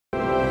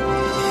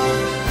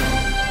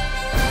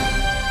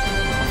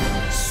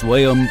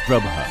Swayam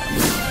Prabha.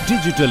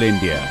 Digital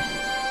India.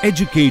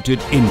 Educated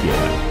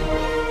India.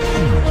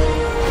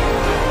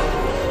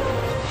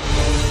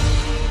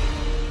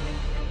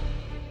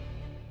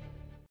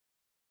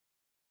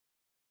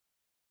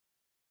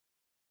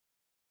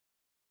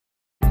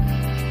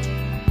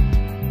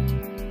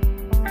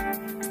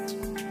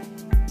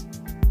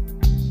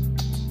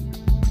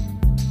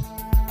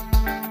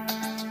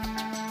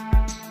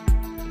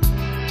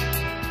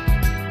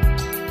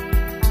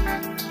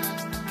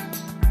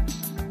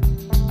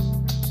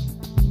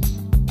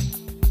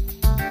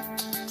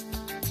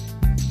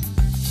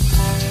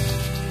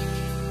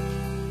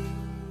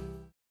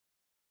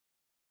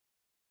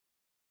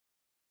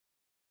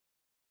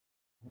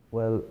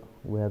 Well,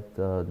 we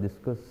have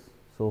discussed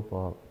so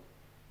far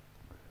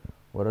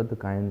what are the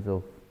kinds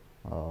of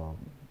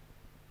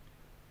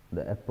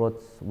the approach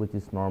which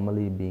is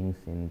normally being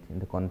seen in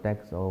the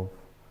context of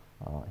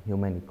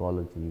human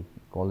ecology,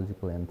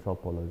 ecological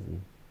anthropology,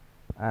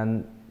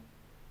 and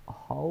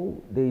how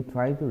they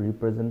try to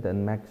represent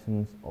and make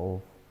sense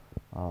of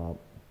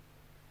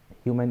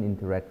human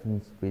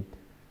interactions with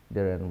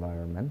their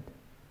environment.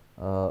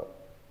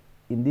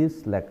 In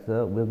this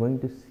lecture, we are going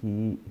to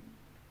see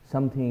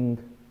something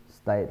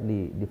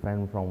slightly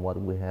different from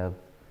what we have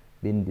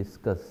been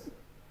discussed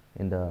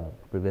in the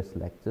previous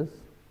lectures,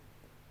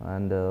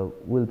 and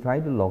we'll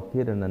try to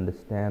locate and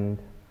understand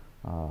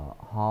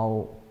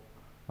how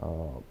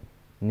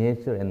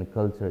nature and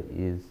culture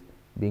is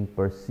being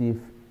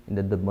perceived in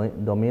the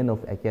domain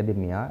of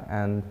academia,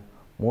 and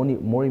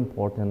more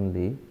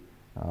importantly,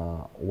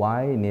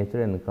 why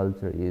nature and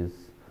culture is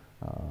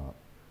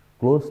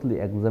closely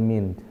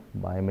examined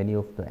by many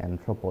of the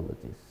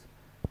anthropologists.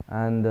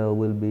 And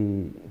we'll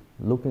be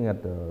looking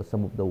at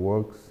some of the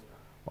works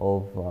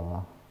of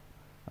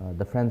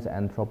the French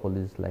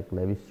anthropologists like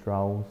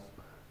Lévi-Strauss,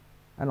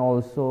 and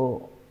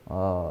also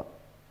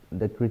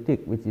the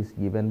critique which is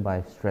given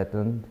by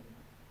Stratton.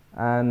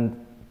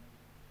 And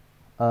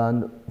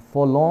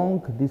for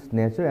long, this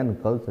nature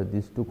and culture,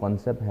 these two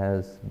concepts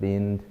has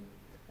been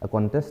a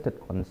contested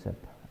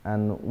concept,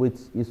 and which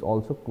is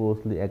also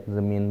closely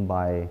examined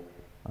by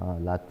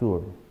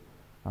Latour.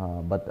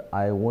 But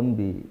I won't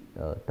be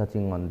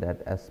touching on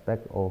that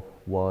aspect of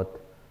what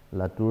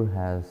Latour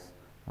has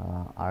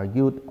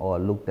argued or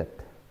looked at.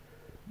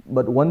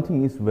 But one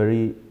thing is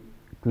very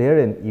clear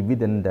and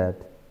evident, that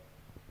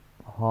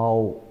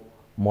how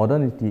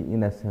modernity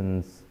in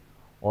essence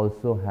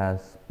also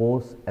has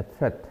posed a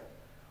threat,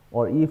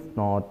 or if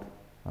not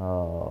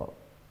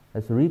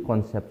has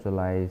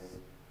reconceptualized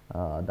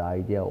the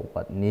idea of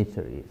what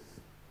nature is.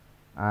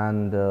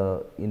 And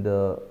in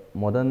the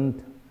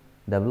modern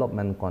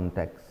development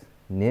context,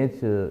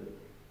 nature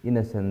in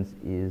a sense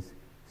is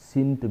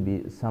seen to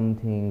be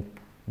something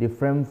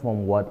different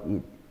from what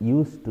it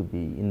used to be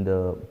in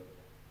the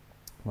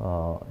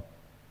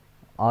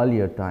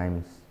earlier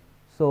times.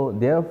 So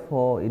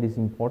therefore, it is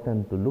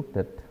important to look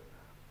at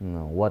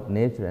what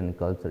nature and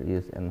culture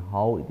is and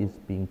how it is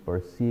being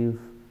perceived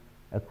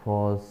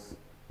across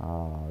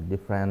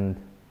different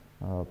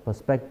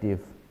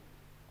perspectives.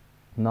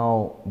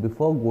 Now,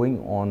 before going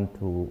on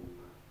to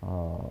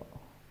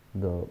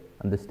the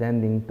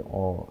understanding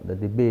or the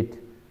debate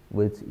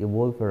which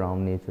evolved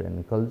around nature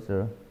and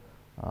culture,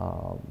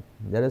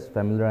 let us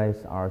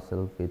familiarize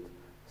ourselves with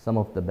some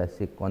of the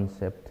basic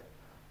concepts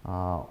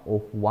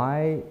of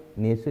why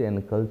nature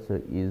and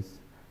culture is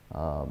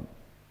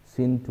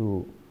seen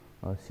to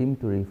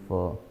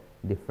refer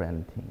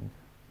different things.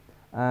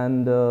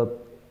 And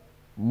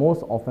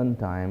most often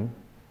time,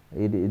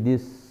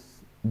 this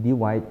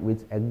divide which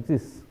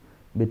exists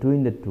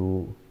between the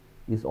two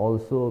is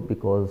also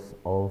because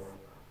of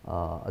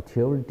a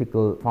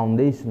theoretical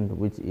foundation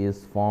which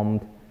is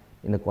formed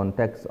in the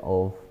context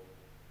of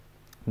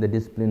the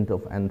discipline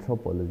of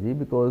anthropology,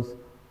 because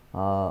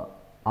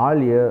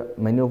earlier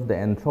many of the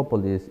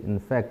anthropologists in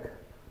fact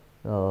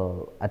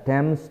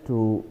attempts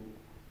to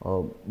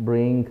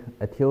bring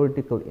a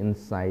theoretical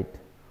insight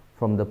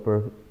from the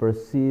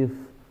perceived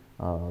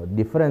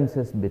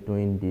differences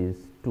between these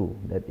two,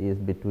 that is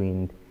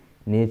between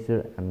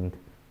nature and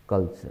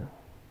culture.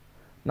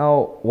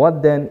 Now,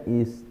 what then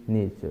is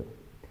nature?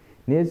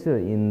 Nature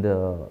in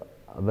the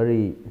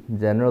very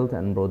general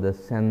and broader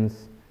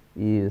sense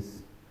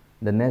is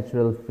the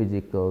natural,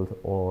 physical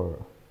or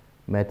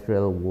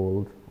material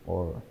world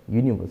or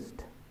universe.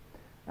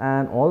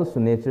 And also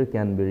nature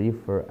can be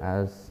referred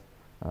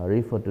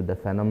to the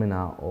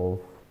phenomena of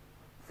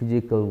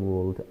physical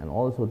world and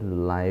also to the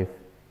life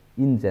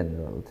in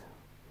general.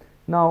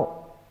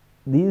 Now,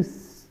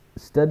 this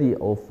study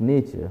of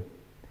nature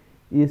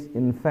is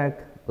in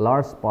fact a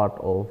large part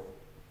of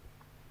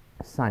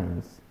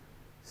science.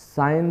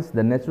 Science,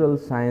 the natural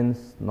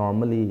science,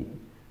 normally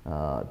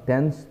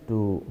tends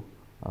to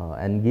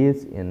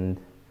engage in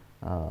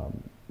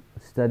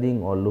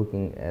studying or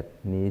looking at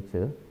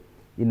nature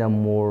in a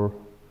more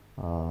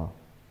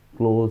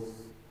close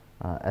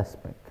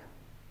aspect.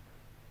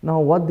 Now,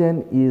 what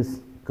then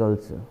is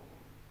culture?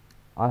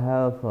 I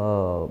have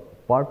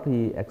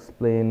partly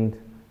explained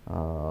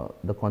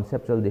the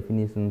conceptual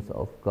definitions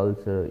of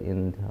culture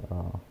in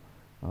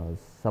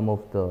some of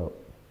the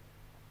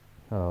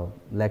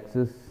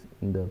lectures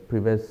in the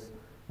previous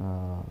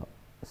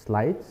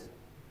slides.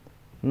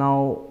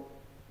 Now,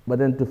 but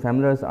then to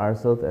familiarize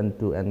ourselves and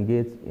to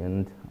engage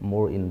in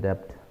more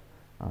in-depth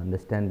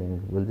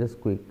understanding, we'll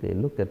just quickly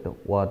look at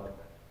what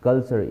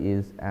culture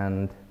is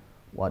and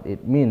what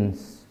it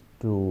means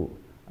to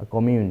a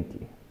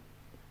community.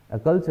 A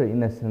culture,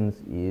 in essence,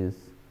 is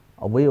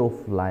a way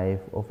of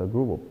life of a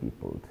group of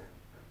people.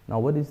 Now,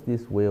 what is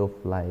this way of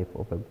life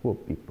of a group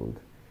of people?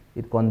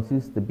 It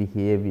consists the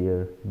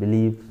behavior,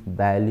 beliefs,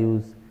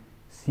 values,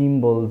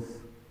 symbols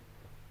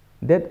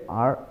that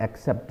are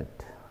accepted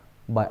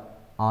by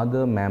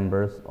other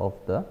members of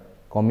the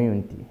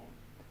community.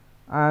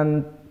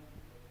 And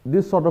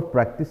this sort of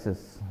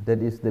practices,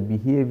 that is the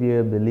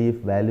behavior, belief,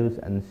 values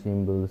and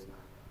symbols,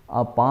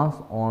 are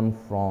passed on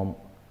from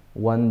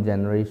one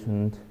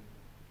generation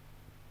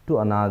to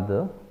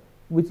another,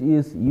 which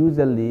is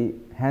usually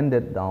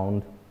handed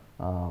down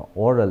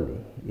orally.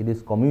 It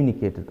is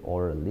communicated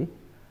orally,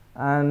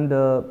 and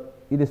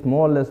it is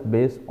more or less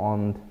based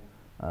on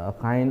a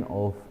kind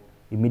of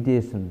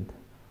imitation,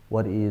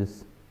 what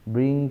is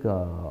being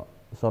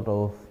sort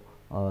of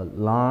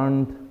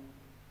learned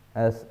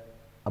as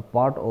a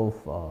part of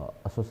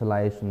a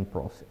socialization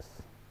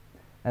process.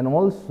 And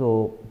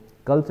also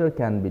culture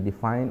can be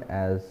defined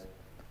as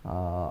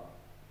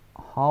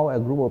how a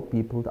group of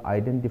people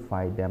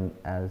identify them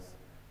as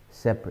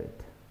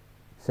separate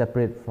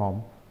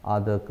from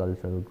other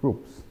cultural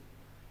groups,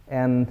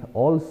 and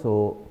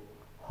also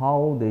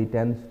how they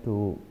tend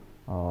to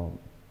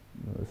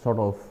sort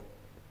of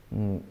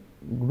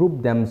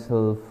group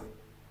themselves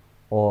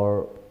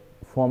or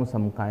form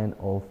some kind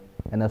of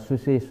an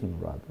association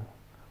rather,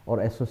 or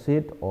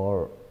associate,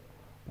 or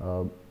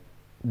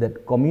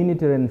that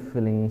communitarian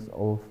feelings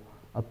of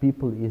a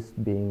people is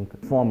being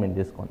formed in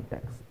this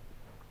context.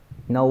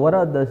 Now, what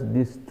are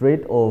these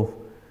traits of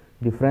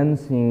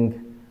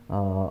differentiating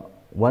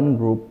one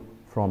group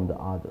from the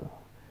other?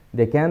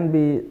 There can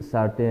be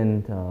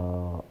certain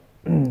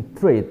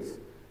traits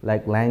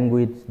like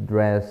language,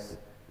 dress,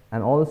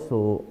 and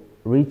also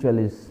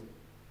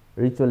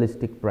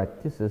ritualistic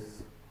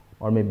practices,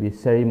 or maybe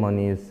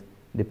ceremonies,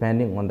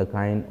 depending on the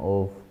kind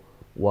of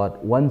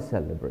what one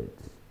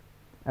celebrates.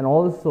 And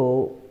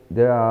also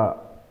there are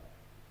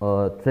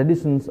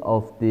traditions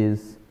of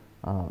this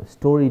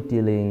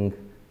storytelling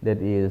that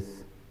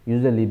is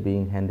usually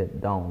being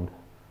handed down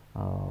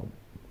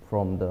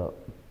from the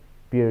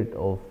period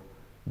of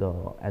the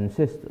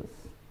ancestors.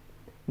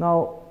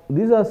 Now,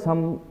 these are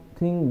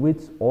something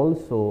which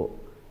also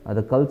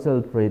the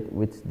cultural trait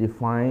which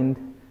defined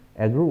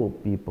a group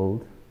of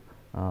people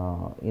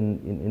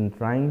in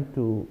trying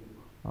to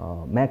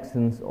make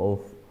sense of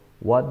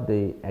what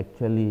they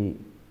actually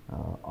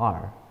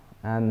are.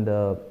 And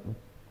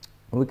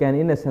we can,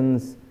 in a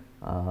sense,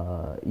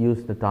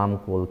 use the term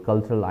called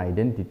cultural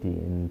identity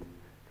in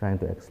trying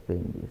to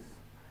explain this.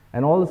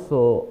 And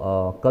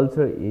also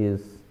culture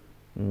is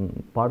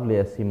partly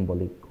a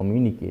symbolic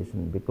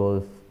communication,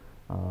 because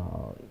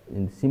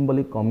in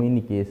symbolic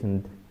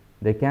communication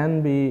there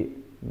can be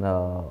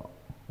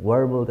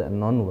verbal and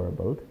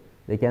non-verbal,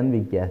 there can be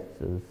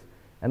gestures,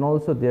 and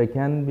also there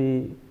can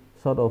be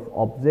sort of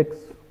objects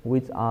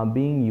which are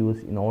being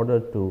used in order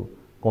to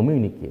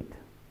communicate.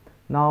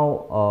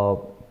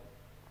 Now,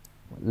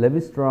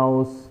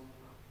 Levi-Strauss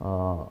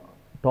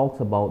talks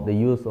about the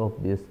use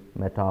of this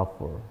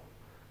metaphor.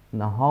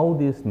 Now, how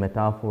this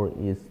metaphor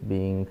is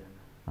being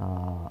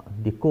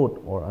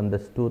decoded or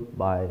understood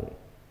by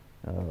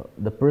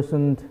the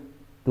person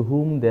to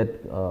whom that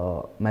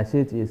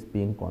message is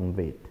being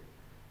conveyed.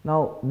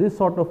 Now, this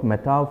sort of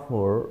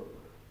metaphor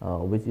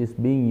which is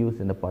being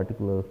used in a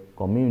particular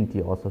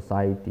community or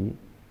society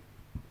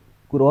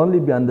could only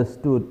be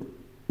understood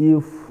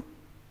if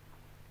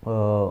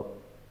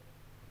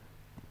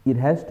it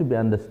has to be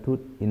understood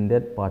in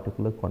that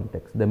particular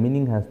context. The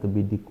meaning has to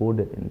be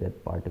decoded in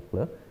that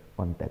particular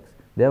context.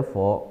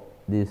 Therefore,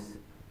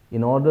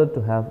 in order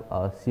to have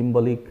a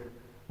symbolic,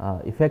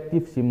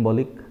 effective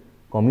symbolic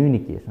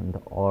communication,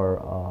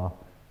 or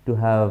to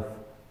have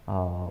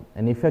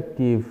an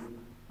effective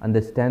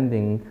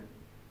understanding,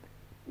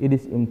 it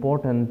is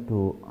important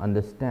to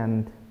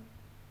understand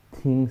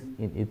things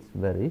in its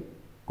very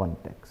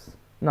context.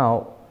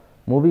 Now,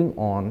 moving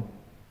on,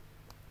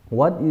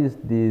 what is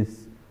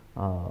this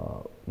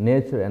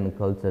nature and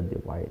culture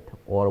divide,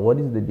 or what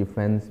is the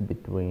difference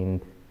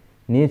between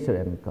nature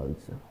and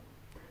culture?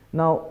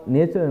 Now,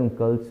 nature and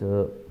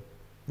culture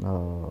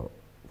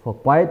for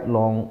quite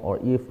long, or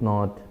if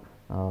not,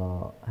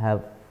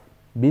 have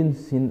been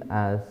seen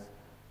as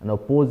an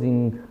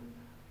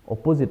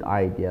opposite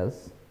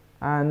ideas,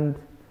 and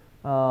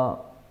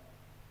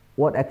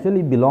what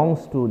actually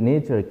belongs to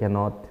nature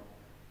cannot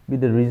be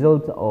the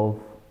result of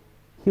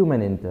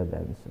human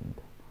intervention,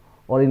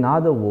 or in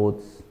other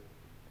words,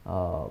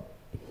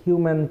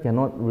 human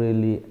cannot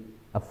really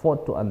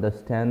afford to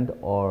understand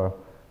or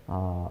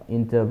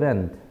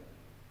intervene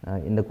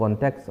in the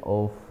context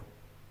of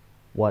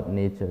what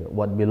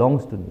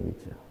belongs to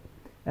nature.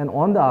 And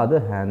on the other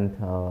hand,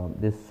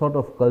 this sort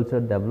of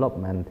cultural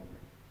development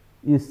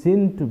is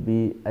seen to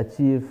be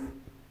achieved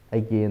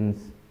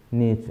against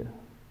nature.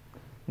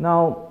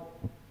 Now,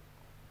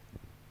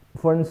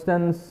 for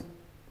instance,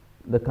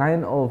 the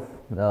kind of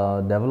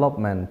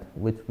development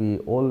which we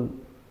all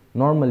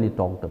normally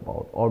talked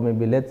about, or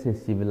maybe let us say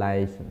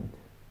civilization,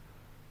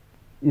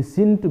 is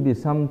seen to be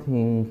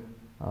something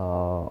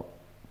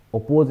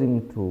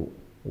opposing to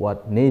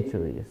what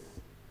nature is,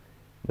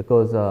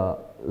 because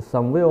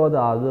some way or the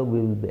other we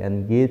will be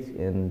engaged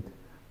in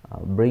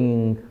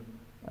bringing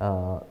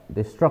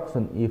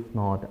destruction, if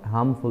not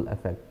harmful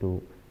effect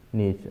to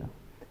nature.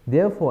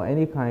 Therefore,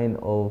 any kind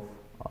of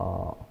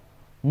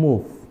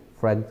move,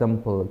 for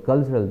example,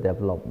 cultural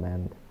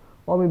development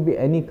or maybe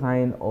any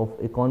kind of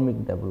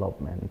economic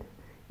development,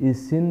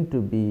 is seen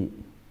to be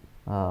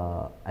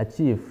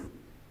achieved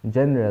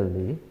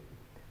generally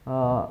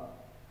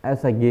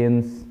as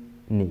against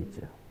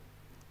nature.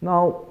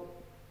 Now,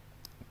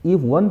 if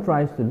one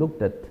tries to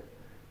look at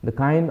the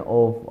kind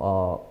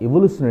of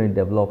evolutionary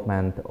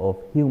development of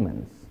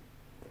humans,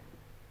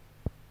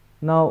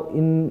 now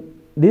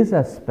in this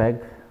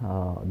aspect,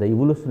 the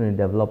evolutionary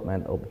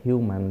development of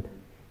human,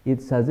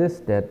 it suggests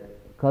that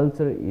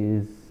culture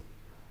is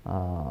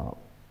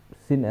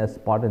seen as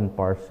part and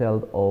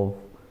parcel of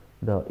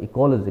the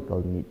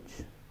ecological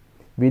niche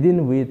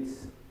within which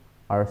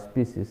our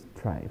species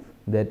thrive,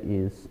 that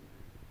is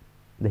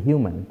the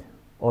human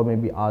or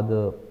maybe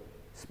other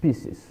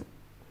species,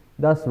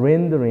 thus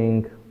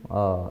rendering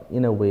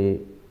in a way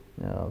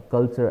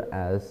culture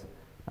as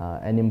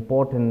an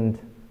important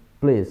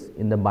place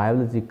in the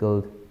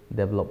biological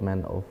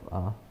development of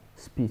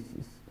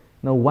species.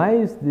 Now, why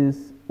is this?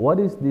 What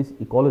is this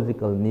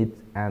ecological niche,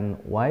 and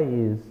why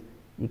is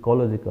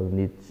ecological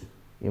niche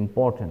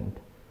important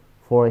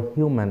for a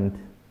human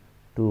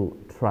to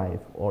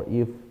thrive, or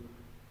if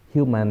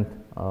human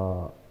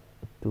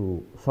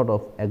to sort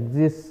of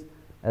exist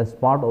as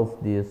part of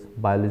this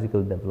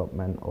biological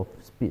development of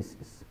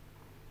species?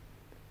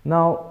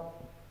 Now,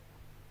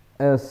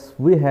 as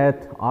we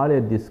had earlier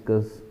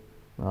discussed,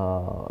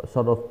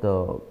 sort of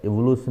the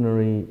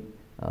evolutionary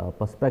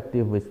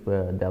perspective which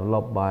were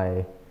developed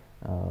by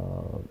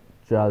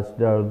Charles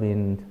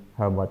Darwin,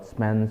 Herbert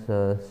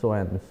Spencer, so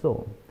and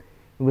so,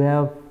 we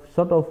have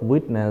sort of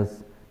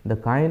witnessed the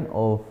kind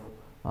of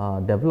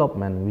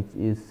development which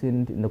is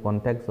seen in the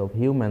context of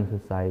human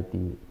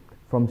society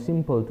from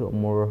simple to a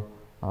more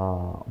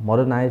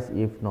modernized,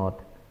 if not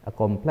a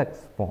complex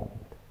form.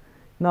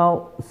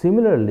 Now,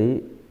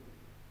 similarly,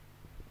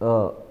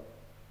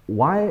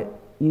 why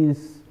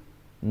is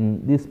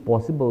this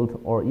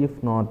possible, or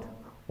if not,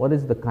 what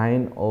is the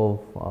kind of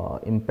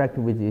impact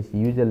which is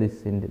usually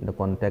seen in the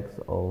context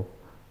of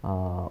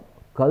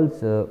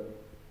culture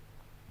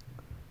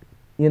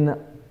in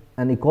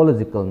an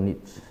ecological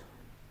niche?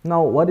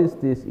 Now, what is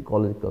this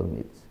ecological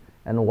niche,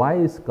 and why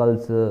is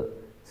culture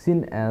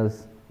seen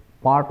as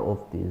part of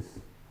this?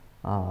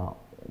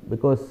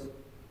 Because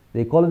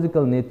the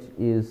ecological niche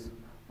is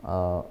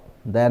the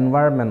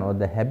environment or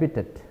the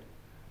habitat,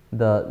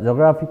 the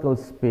geographical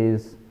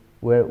space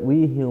where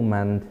we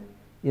humans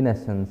in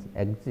essence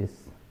exist.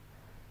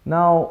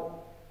 Now,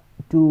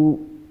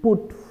 to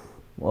put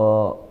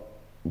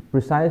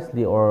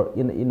precisely or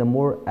in a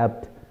more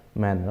apt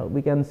manner,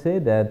 we can say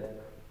that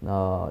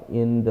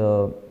in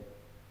the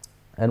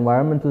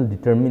environmental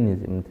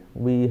determinism,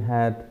 we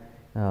had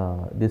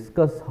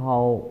discussed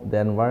how the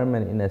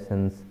environment in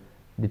essence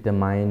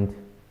determined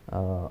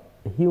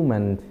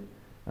human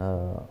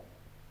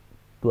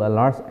to a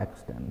large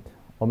extent,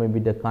 or maybe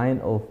the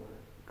kind of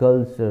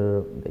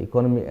culture, the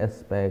economic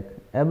aspect,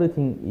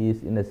 everything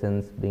is in a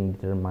sense being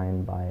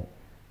determined by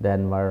the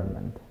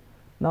environment.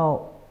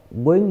 Now,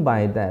 going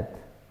by that,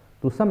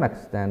 to some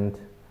extent,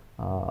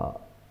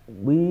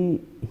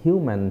 we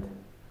human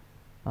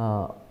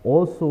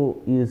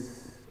also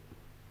is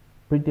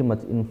pretty much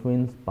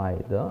influenced by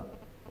the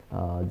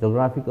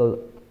geographical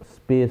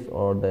space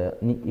or the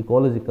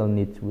ecological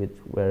niche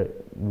where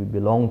we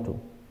belong to.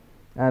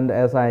 And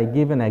as I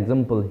give an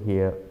example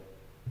here,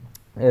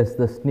 as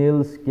the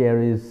snails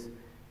carries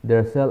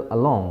their cell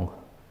along,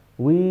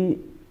 we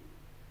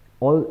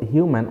all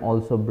human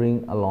also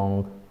bring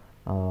along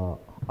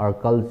our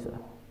culture.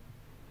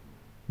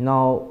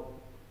 Now,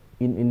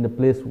 in the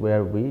place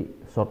where we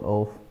sort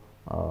of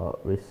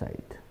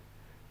reside.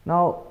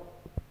 Now,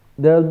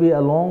 there will be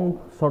a long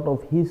sort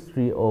of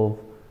history of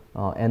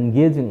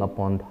engaging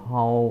upon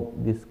how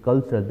this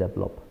culture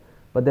developed,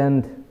 but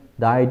then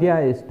the idea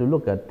is to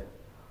look at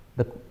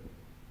the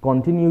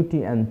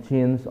continuity and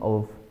change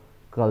of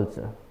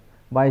culture.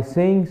 By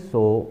saying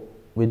so,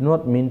 we do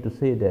not mean to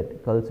say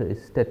that culture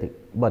is static,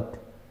 but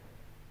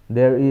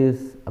there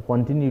is a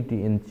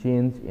continuity in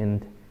change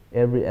in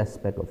every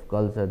aspect of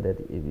culture, that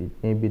it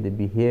may be the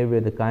behavior,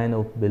 the kind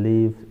of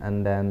beliefs,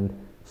 and then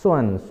so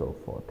on and so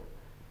forth.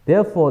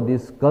 Therefore,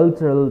 this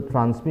cultural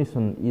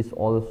transmission is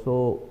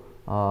also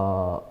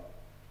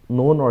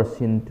known or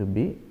seen to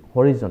be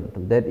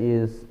horizontal, that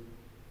is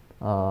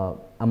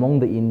among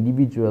the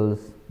individuals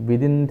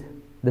within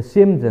the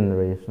same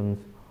generations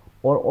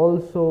or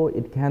also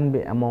it can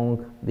be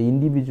among the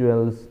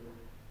individuals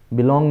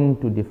belonging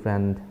to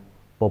different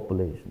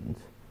populations.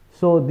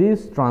 So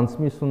this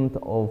transmission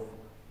of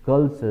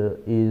culture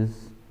is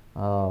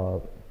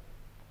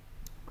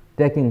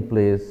taking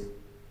place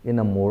in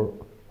a more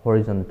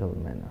horizontal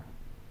manner.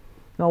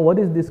 Now, what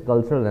is this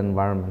cultural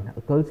environment?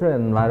 A cultural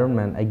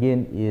environment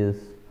again is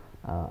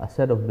a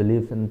set of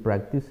beliefs and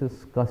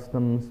practices,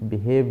 customs,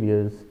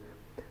 behaviors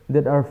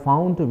that are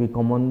found to be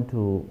common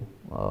to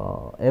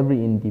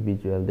every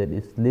individual that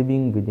is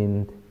living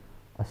within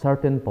a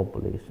certain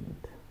population,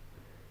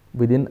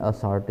 within a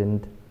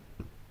certain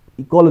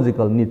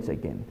ecological niche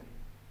again.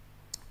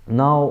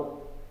 Now,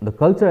 the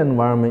cultural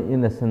environment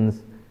in a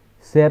sense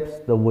shapes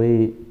the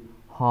way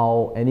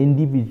how an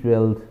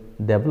individual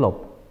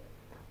develop.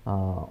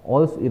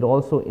 It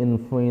also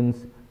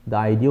influences the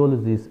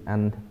ideologies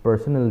and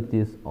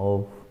personalities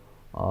of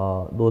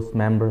those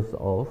members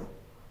of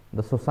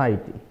the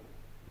society.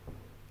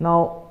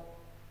 Now,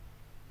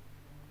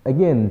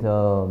 again,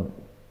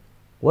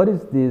 what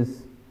is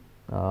this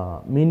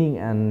meaning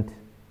and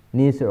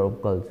nature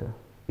of culture?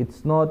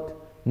 It's not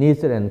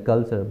nature and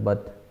culture,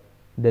 but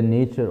the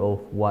nature of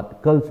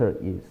what culture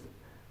is.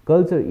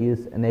 Culture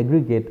is an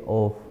aggregate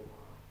of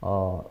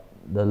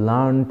the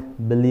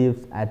learned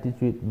beliefs,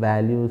 attitude,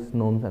 values,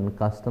 norms and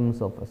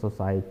customs of a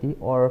society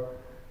or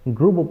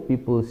group of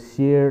people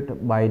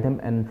shared by them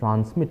and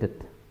transmitted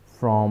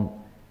from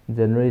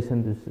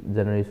generation to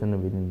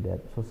generation within that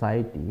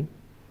society.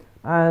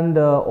 And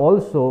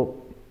also,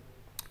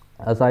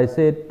 as I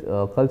said,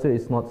 culture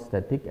is not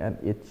static and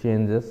it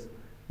changes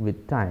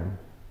with time.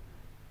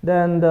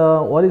 Then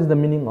what is the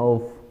meaning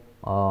of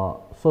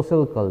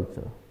social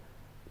culture?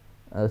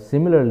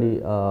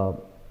 Similarly,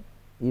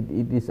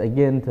 it is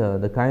again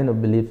the kind of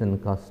beliefs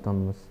and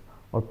customs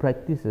or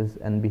practices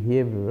and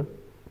behavior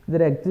that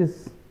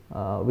exists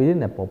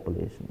within a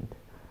population,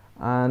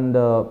 and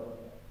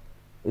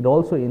it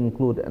also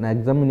includes an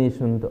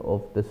examination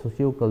of the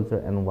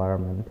socio-cultural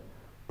environment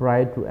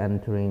prior to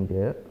entering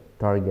their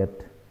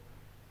target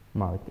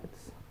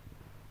markets.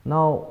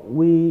 Now,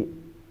 we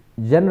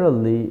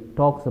generally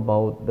talks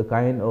about the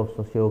kind of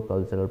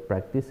socio-cultural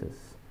practices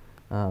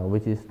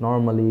which is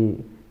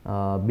normally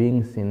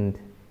being seen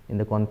in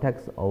the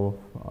context of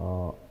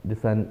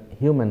different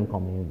human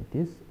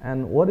communities.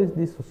 And what is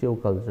this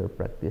socio-cultural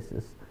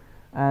practices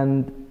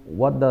and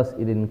what does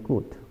it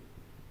include?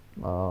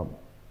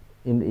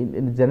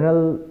 In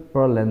general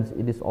parlance,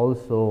 it is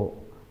also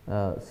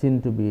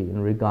seen to be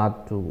in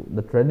regard to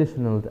the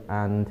traditional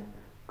and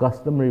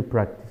customary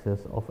practices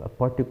of a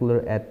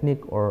particular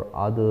ethnic or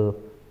other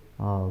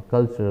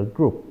cultural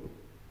group.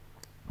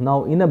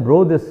 Now, in a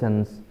broader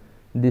sense,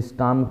 this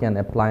term can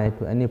apply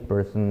to any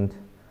person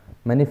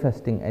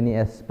manifesting any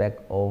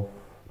aspect of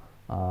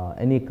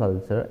any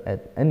culture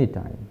at any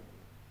time.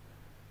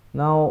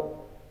 Now,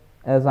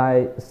 as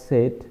I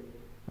said,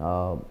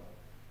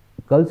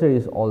 culture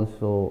is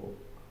also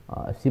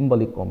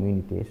symbolic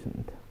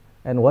communication.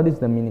 And what is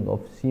the meaning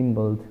of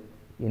symbols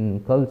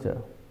in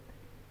culture?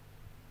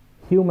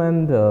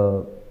 Human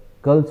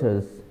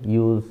cultures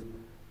use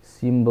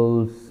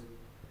symbols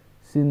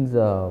since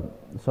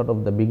sort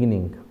of the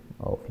beginning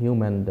of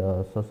human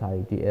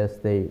society as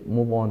they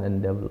move on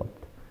and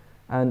developed.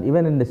 And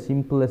even in the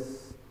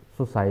simplest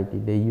society,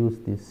 they use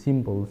these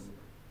symbols.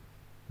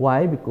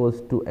 Why?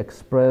 Because to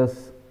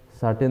express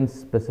certain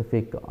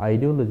specific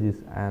ideologies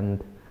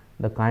and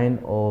the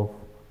kind of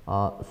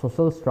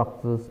social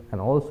structures, and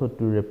also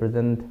to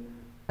represent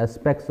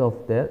aspects of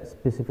their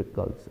specific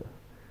culture.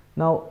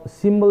 Now,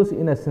 symbols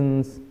in a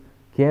sense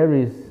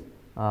carries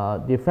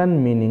different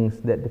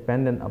meanings that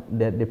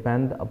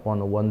depend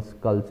upon one's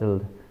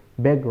cultural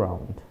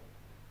background.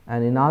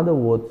 And in other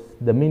words,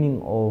 the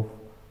meaning of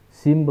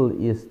symbol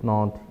is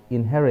not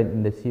inherent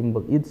in the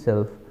symbol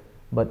itself,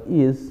 but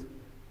is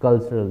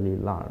culturally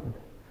learned.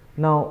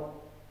 Now,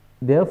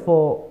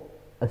 therefore,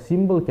 a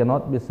symbol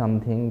cannot be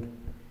something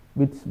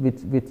which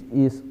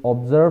is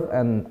observed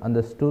and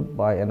understood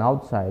by an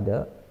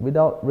outsider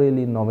without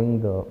really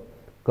knowing the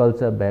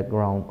culture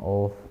background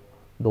of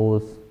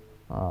those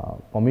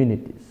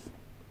communities.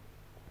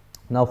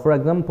 Now, for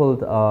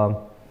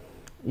example,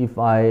 if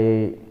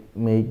I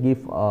may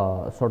give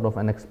sort of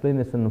an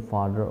explanation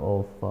further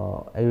of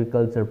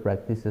agriculture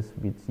practices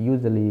which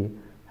usually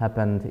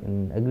happened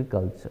in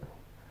agriculture.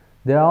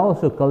 There are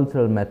also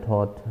cultural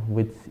methods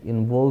which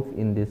involve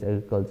in these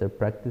agriculture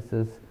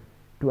practices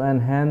to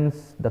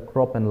enhance the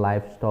crop and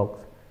livestock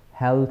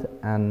health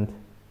and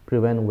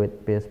prevent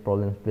weight pest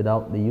problems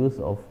without the use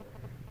of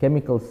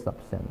chemical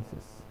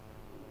substances.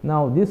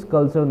 Now, these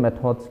cultural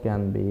methods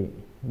can be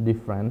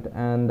different,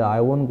 and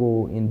I won't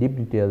go in deep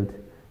detail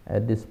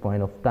at this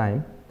point of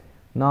time.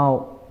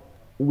 Now,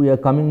 we are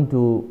coming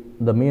to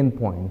the main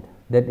point,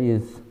 that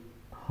is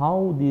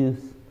how these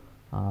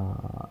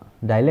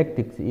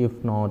dialectics,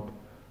 if not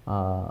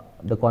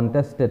the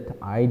contested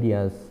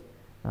ideas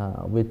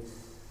which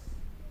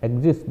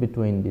exist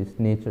between this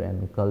nature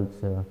and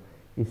culture,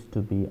 is to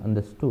be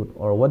understood,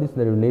 or what is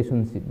the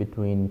relationship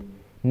between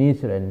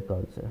nature and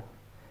culture.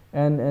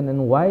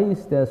 And why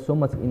is there so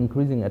much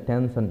increasing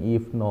attention,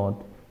 if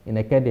not in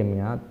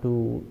academia,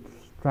 to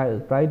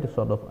try to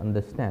sort of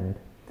understand?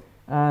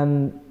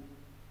 And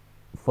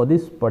for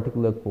this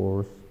particular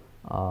course,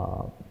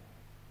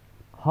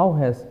 how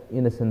has,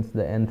 in a sense,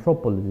 the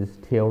anthropologists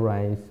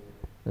theorized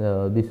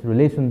this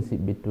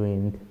relationship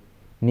between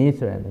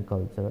nature and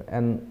culture,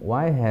 and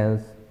why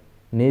has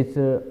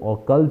nature or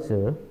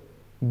culture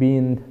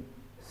been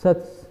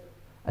such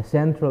a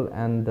central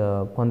and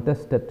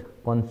contested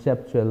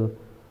conceptual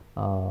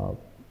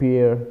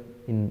pair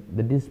in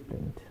the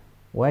discipline?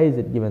 Why is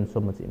it given so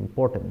much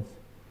importance?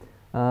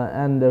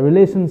 And the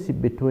relationship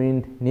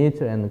between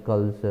nature and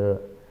culture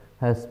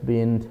has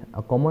been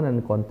a common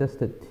and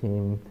contested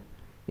theme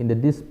in the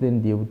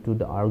discipline due to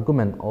the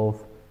argument of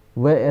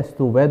as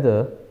to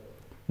whether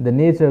the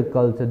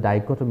nature-culture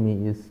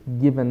dichotomy is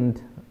given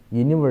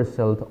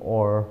universal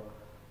or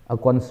a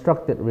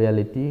constructed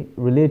reality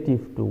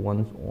relative to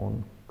one's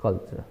own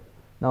culture.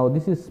 Now,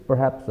 this is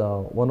perhaps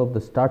one of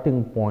the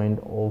starting point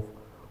of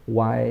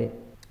why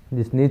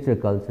this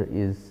nature-culture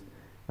is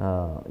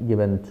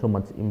given so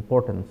much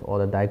importance, or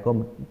the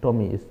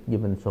dichotomy is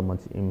given so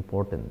much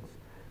importance.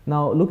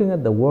 Now, looking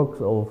at the works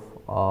of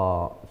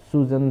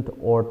Susan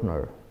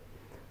Ortner.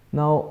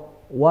 Now,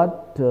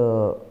 what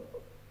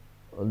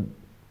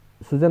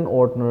Susan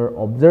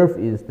Ortner observed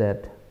is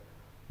that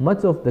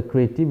much of the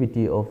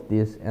creativity of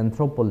this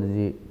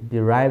anthropology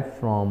derived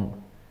from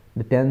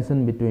the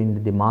tension between the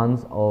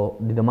demands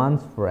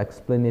for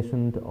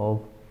explanation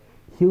of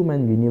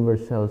human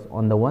universals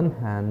on the one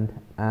hand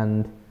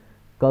and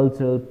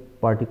cultural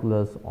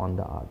particulars on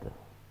the other.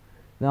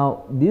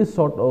 Now, this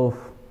sort of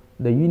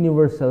the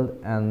universal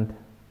and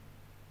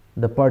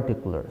the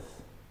particulars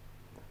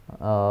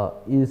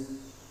is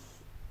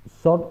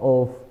sort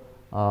of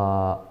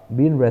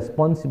being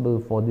responsible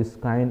for this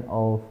kind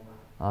of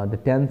the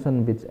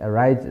tension which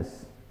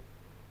arises,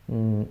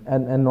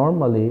 and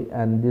normally,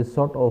 and this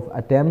sort of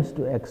attempts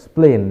to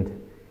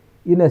explain,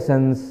 in a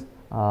sense,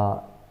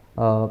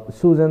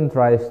 Susan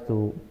tries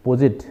to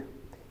posit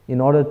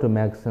in order to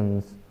make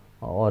sense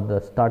or the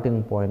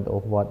starting point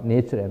of what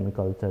nature and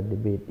culture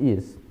debate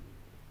is.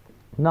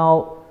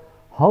 Now,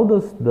 how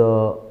does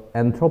the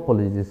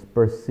anthropologist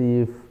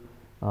perceive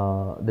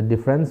the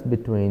difference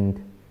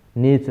between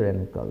nature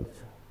and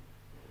culture?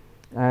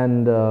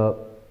 And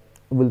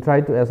we'll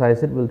try to, as I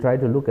said, we'll try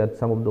to look at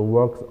some of the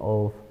works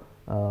of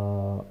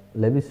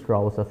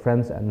Lévi-Strauss, a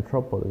French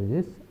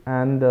anthropologist,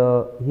 and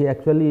he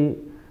actually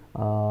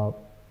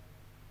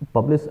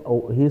published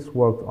his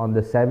work on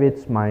the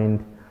savage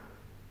mind,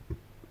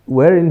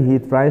 wherein he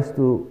tries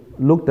to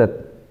look at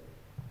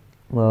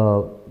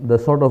the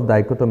sort of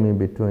dichotomy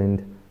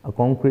between a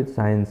concrete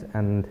science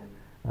and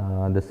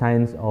the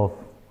science of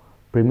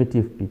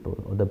primitive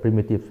people or the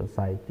primitive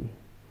society.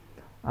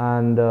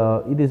 And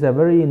it is a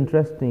very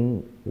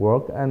interesting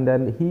work, and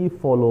then he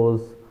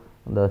follows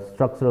the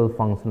structural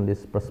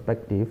functionalist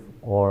perspective,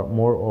 or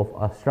more of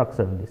a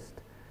structuralist.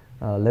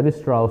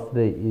 Lévi-Strauss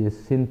today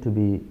is seen to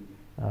be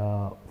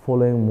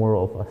following more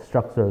of a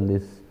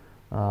structuralist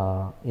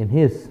in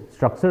his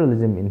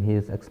structuralism in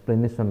his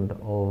explanation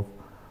of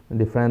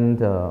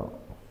different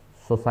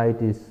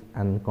societies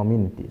and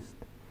communities.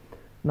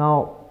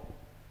 Now,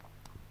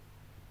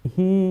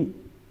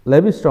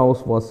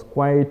 Lévi-Strauss was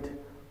quite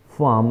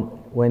firm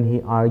when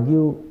he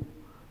argued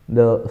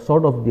the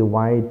sort of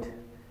divide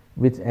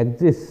which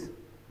exists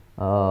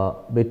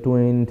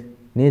between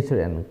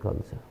nature and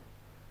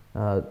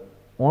culture.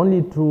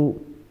 Only true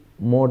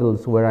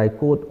models, where I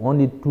quote,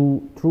 only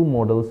two true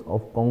models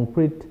of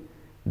concrete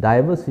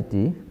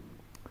diversity,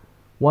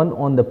 one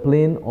on the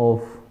plane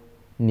of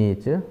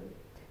nature,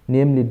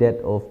 namely that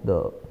of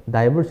the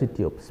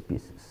diversity of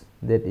species,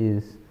 that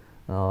is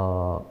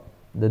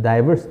the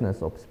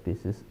diverseness of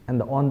species,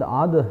 and on the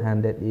other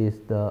hand, that is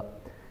the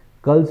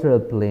cultural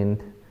plane,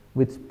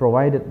 which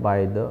provided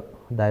by the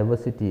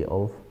diversity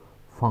of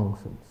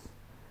functions.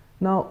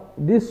 Now,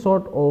 this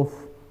sort of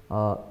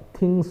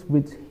things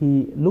which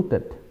he looked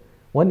at,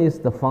 one is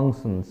the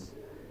functions,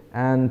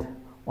 and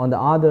on the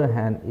other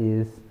hand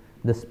is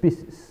the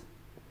species.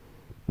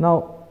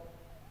 Now,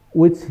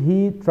 which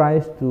he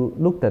tries to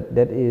look at,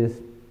 that is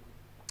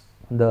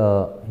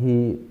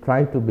he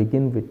tried to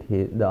begin with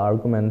the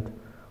argument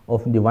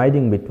of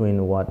dividing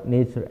between what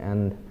nature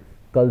and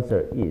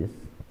culture is.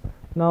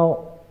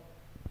 Now,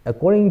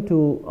 according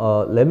to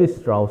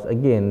Lévi-Strauss,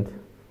 again,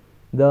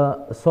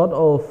 the sort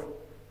of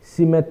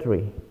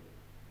symmetry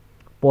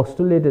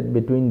postulated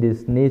between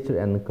this nature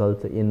and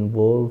culture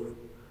involve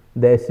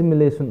the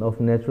assimilation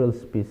of natural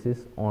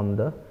species on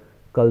the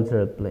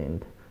cultural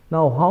plane.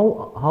 Now,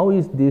 how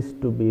is this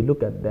to be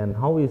looked at then?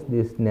 How is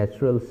this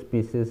natural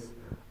species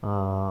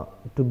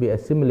to be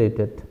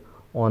assimilated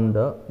on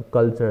the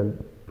cultural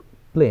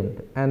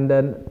plane? And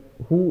then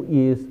who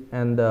is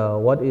and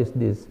what is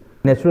this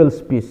natural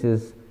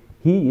species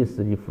he is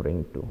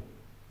referring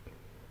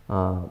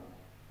to?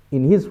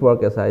 In his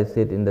work, as I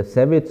said, in the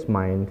savage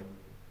mind,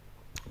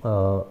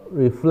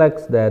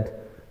 reflects that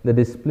the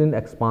disciplined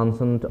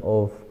expansion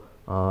of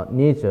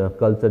nature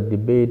culture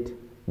debate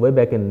way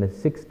back in the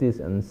 60s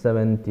and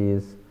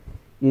 70s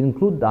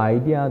include the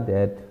idea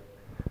that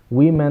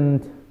women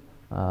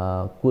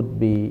could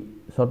be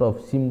sort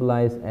of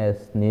symbolized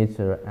as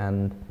nature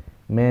and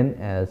men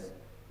as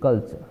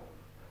culture.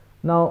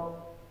 Now,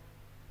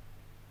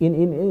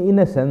 in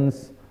a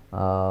sense,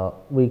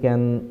 we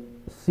can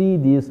see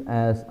this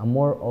as a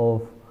more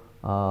of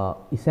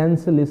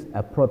essentialist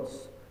approach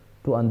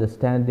to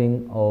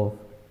understanding of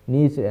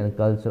nature and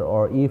culture,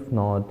 or if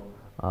not,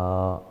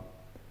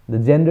 the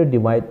gender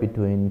divide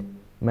between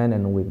men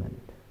and women.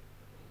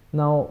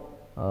 Now,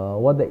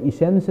 what the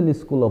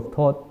essentialist school of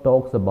thought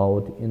talks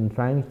about in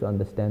trying to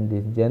understand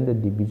this gender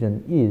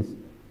division is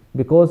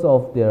because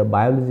of their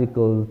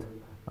biological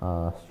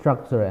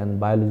structure and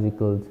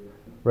biological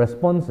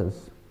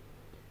responses.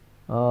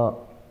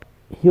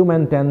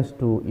 Human tends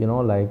to,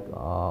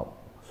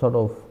 sort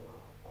of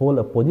hold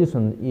a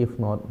position if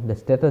not the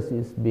status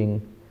is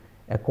being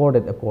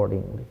accorded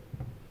accordingly.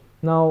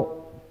 Now,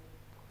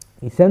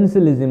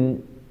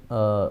 essentialism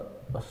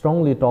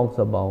strongly talks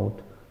about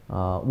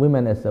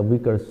women as a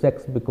weaker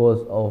sex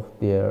because of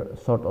their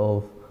sort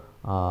of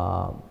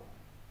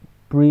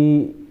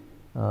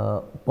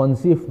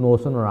preconceived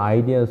notion or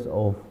ideas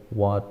of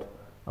what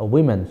a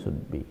woman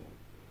should be,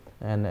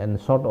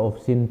 and sort of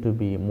seen to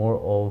be more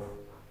of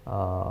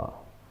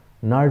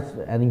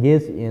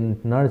engaged in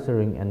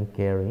nurturing and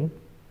caring,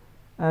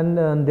 and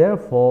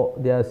therefore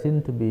they are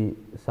seen to be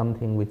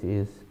something which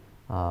is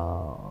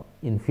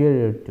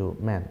inferior to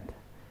men.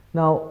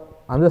 Now,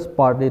 I am just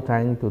partly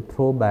trying to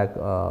throw back,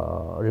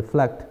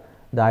 reflect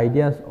the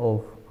ideas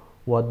of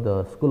what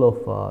the school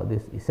of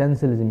this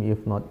essentialism,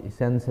 if not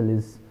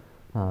essentialists,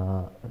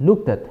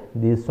 looked at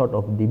this sort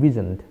of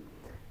division,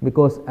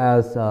 because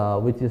as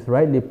which is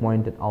rightly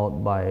pointed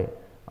out by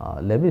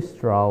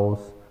Levi-Strauss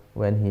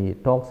when he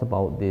talks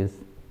about this,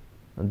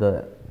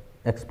 the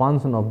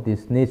expansion of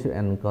this nature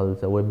and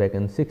culture way back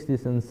in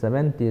 60s and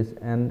 70s,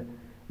 and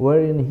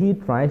wherein he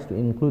tries to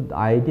include the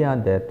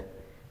idea that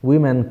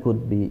women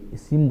could be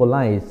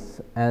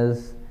symbolized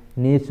as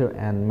nature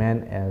and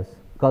men as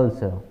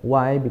culture.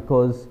 Why?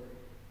 Because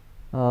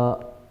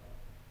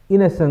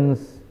in a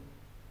sense,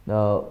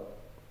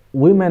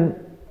 women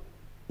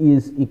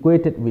is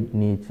equated with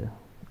nature,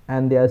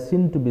 and they are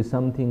seen to be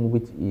something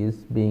which is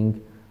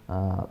being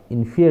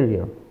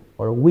inferior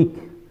or weak,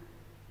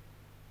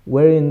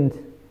 wherein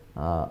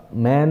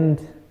man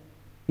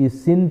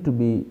is seen to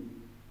be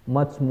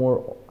much more,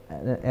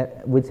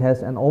 which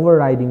has an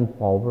overriding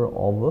power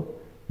over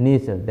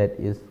nature, that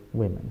is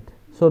women.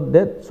 So,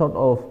 that sort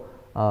of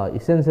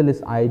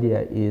essentialist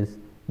idea is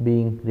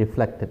being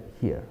reflected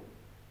here.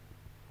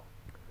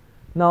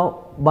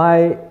 Now,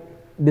 by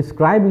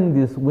describing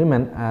these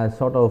women as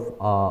sort of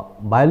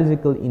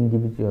biological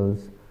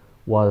individuals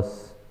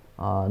was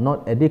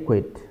not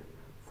adequate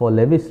for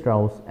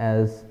Levi-Strauss,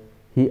 as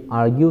he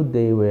argued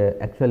they were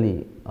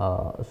actually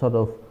sort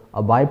of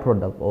a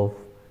byproduct of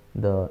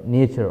the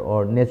nature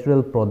or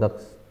natural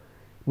products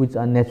which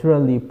are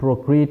naturally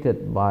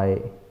procreated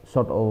by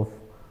sort of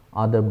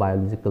other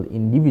biological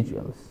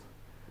individuals.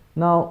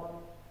 Now,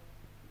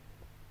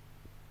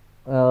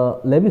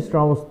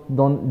 Levi-Strauss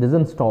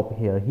doesn't stop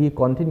here. He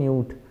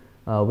continued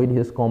with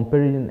his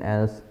comparison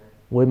as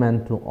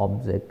women to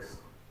objects,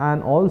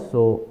 and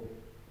also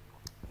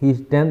he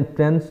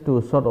tends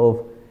to sort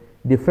of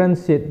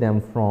differentiate them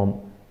from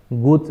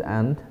goods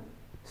and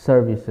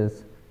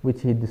services,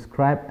 which he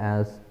described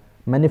as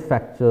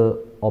manufactured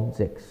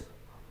objects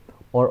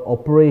or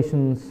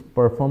operations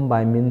performed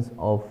by means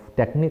of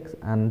techniques,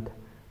 and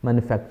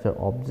manufactured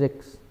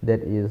objects, that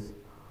is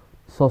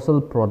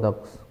social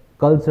products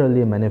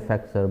culturally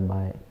manufactured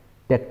by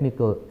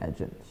technical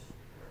agents.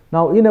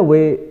 Now, in a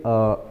way,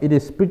 it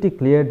is pretty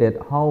clear that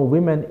how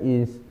women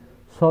is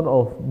sort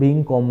of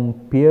being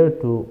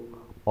compared to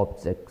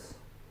objects.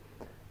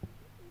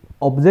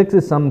 Objects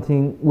is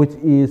something which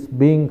is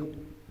being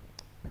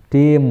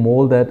tamed,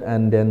 molded,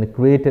 and then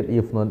created,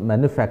 if not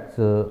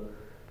manufactured,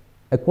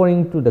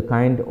 according to the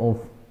kind of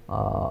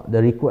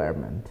the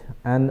requirement.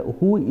 And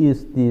who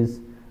is this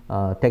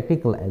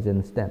technical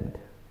agent then?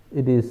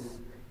 It is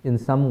in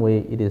some way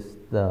it is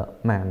the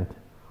man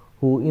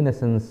who in a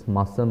sense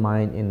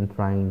mastermind in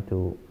trying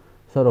to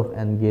sort of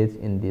engage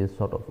in these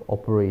sort of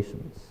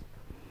operations.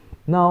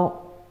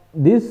 Now,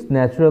 these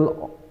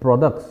natural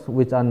products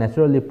which are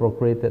naturally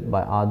procreated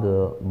by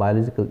other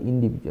biological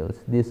individuals,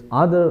 these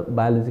other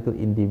biological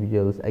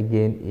individuals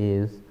again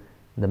is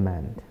the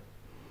man.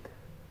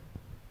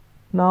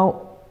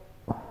 Now,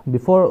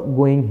 before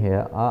going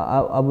here,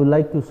 I would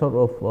like to sort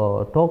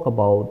of talk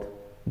about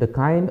the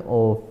kind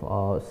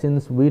of,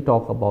 since we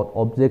talk about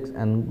objects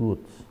and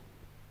goods,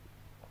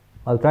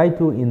 I'll try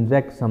to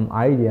inject some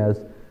ideas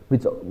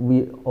which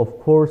we of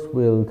course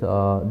will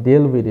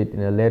deal with it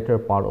in a later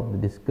part of the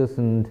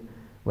discussion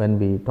when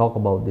we talk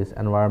about this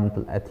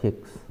environmental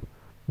ethics.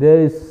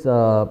 There is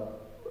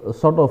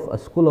sort of a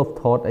school of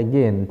thought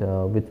again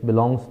which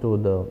belongs to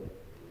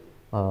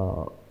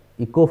the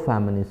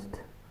eco-feminist,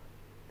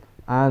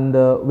 and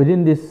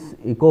within this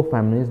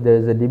eco-feminist there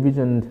is a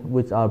division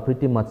which are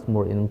pretty much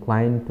more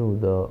inclined to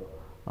the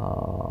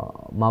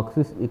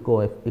Marxist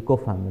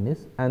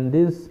ecofeminists, and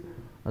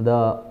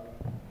the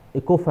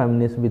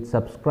ecofeminists which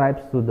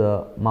subscribes to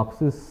the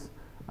Marxist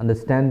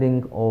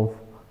understanding of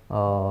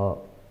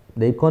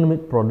the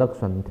economic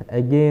production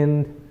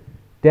again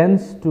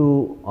tends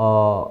to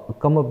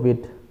come up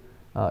with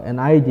an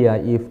idea,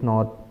 if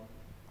not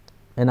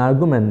an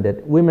argument,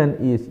 that women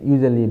is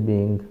usually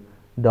being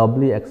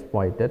doubly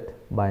exploited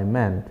by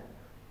men,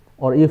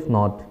 or if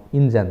not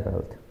in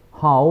general.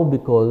 How?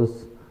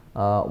 Because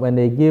when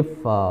they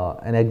give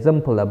an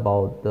example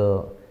about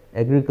the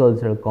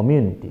agricultural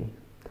community,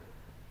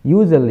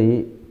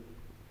 usually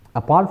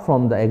apart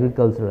from the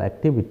agricultural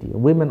activity,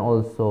 women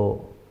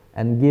also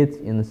engage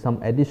in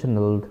some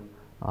additional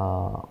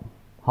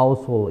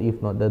household,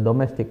 if not the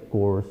domestic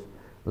chores,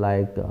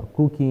 like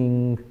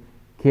cooking,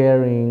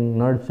 caring,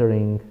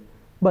 nurturing,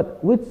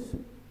 but which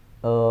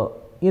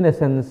in a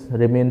sense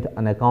remained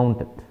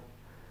unaccounted.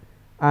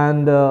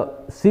 And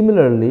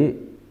similarly,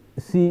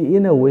 she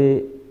in a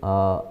way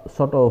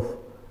sort of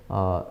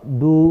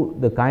do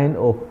the kind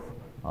of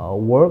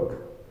work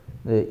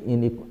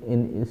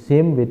in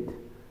same with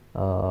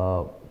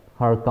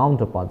her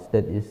counterparts,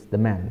 that is the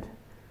man.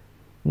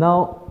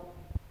 Now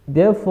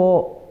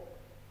therefore,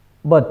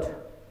 but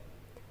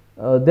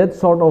that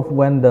sort of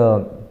when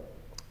the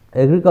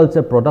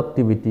agriculture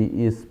productivity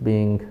is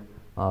being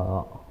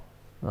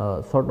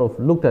sort of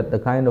looked at, the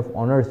kind of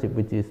ownership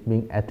which is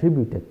being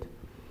attributed.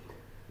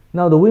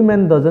 Now the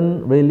women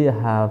doesn't really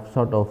have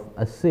sort of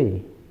a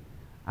say,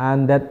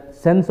 and that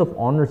sense of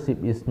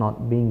ownership is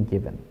not being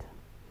given.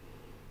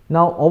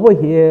 Now over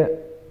here,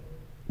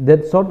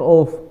 that sort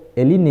of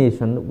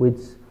alienation which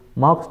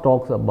Marx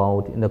talks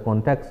about in the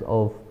context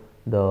of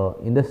the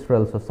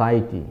industrial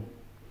society,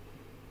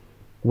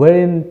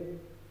 wherein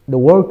the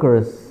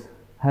workers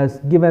has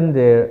given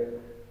their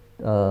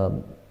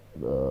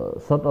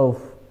sort of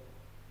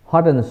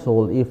heart and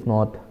soul, if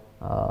not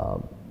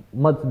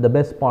much the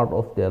best part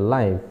of their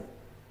life,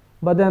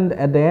 but then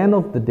at the end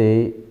of the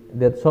day,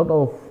 that sort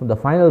of the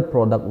final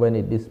product when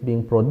it is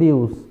being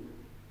produced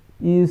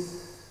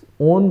is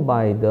owned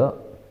by the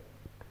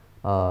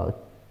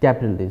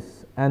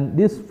capitalists, and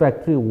these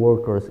factory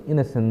workers in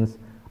a sense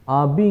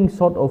are being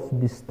sort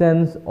of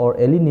distanced or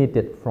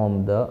alienated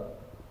from the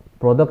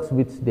products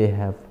which they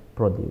have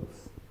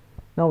produced.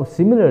 Now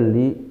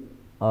similarly,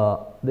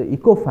 the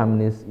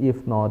ecofeminists,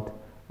 if not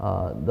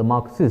the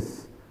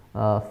Marxist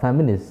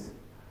feminists,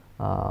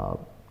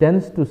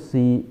 tends to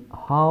see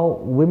how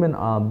women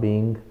are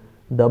being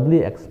doubly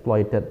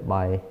exploited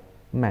by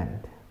men,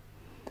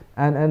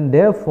 and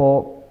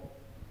therefore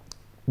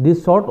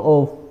this sort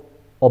of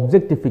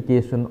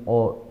objectification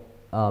or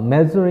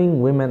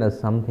measuring women as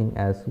something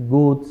as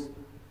goods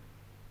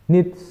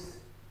needs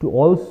to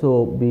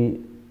also be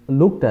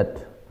looked at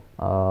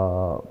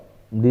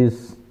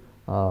this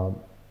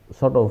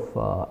sort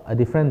of a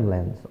different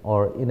lens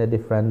or in a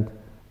different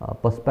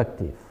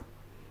perspective,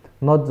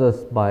 not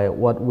just by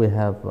what we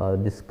have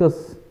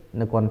discussed in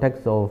the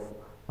context of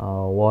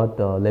what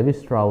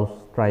Levi-Strauss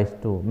tries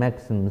to make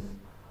sense,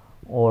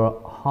 or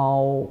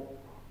how,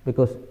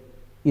 because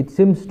it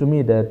seems to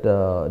me that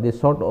this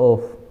sort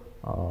of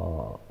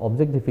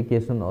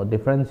objectification or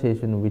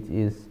differentiation which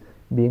is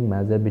being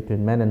measured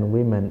between men and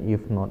women,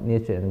 if not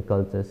nature and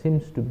culture,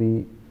 seems to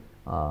be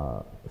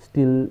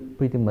still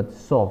pretty much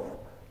soft,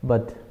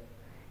 but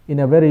in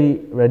a very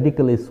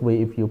radicalist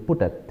way, if you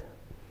put it,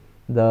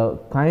 the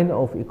kind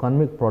of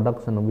economic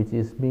production which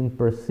is being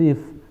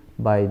perceived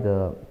by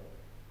the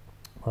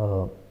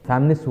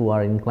feminists who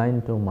are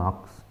inclined to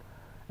Marx,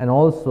 and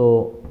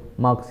also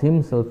Marx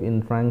himself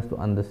in trying to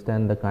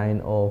understand the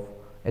kind of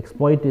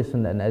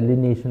exploitation and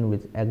alienation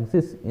which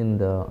exists in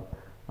the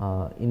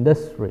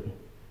industry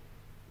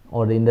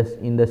or the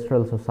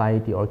industrial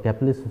society or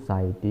capitalist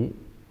society,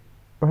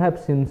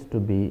 perhaps seems to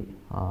be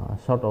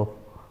sort of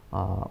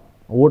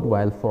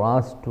worthwhile for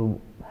us to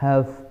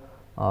have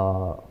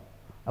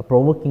a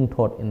provoking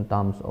thought in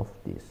terms of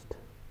this.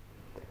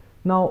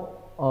 Now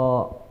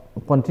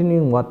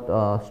continuing what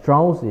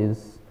Strauss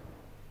is,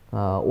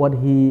 what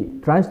he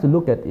tries to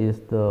look at is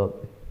the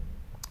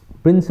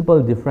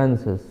principal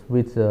differences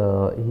which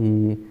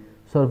he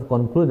sort of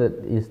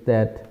concluded is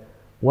that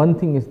one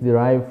thing is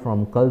derived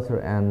from culture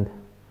and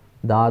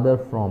the other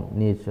from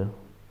nature.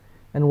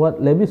 And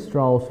what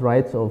Levi-Strauss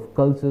writes of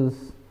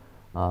culture's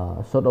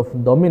sort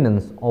of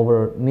dominance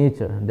over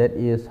nature, that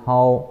is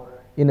how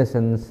in a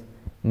sense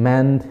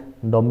men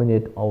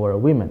dominate over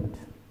women,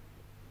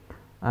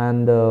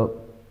 and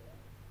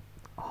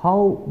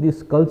how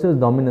this culture's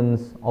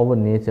dominance over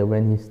nature,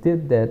 when he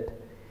states that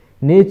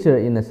nature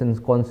in a sense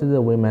considers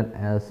women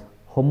as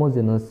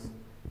homogeneous,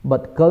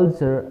 but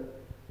culture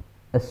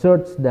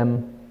asserts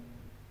them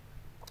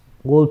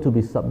all to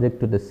be subject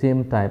to the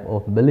same type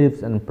of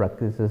beliefs and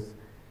practices,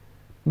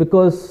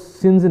 because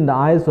since in the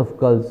eyes of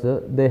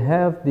culture they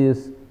have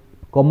this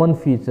common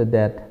feature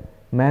that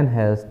man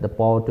has the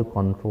power to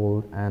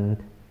control and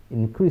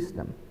increase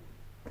them.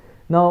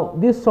 Now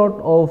this sort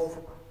of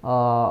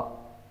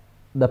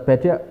the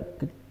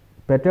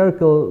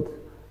patriarchal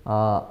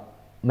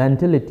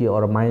mentality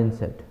or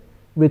mindset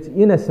which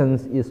in a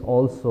sense is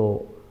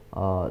also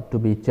to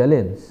be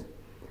challenged.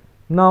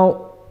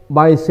 Now,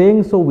 by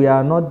saying so, we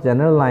are not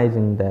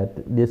generalizing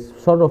that this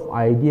sort of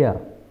idea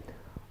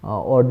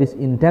or this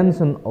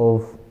intention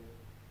of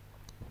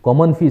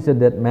common feature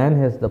that man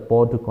has the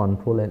power to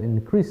control and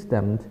increase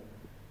them,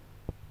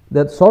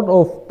 that sort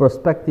of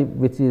perspective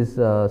which is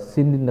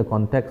seen in the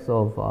context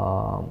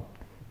of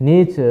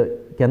nature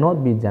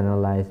cannot be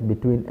generalized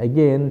between.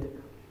 Again,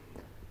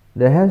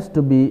 there has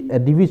to be a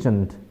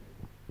division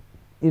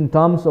in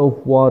terms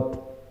of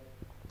what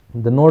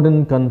the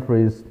northern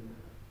countries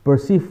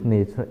perceive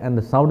nature and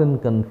the southern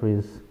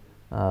countries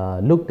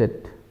looked at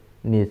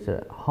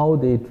nature. How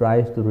they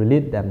try to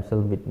relate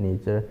themselves with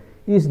nature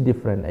is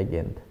different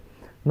again.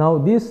 Now,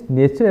 this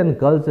nature and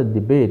culture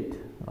debate,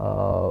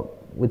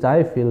 which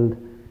I feel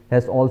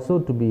has also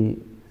to be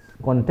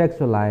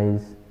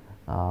contextualized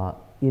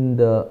in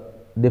the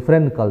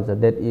different culture,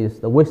 that is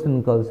the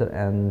Western culture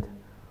and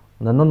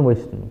the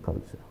non-Western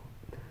culture.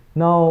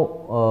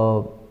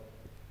 Now,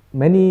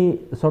 many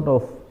sort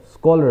of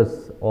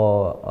scholars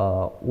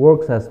or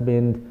works has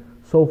been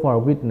so far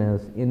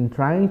witnessed in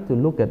trying to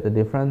look at the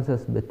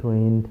differences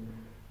between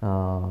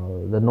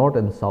the north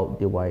and south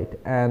divide,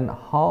 and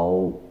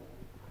how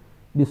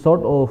the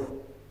sort of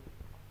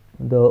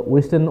the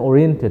Western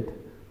oriented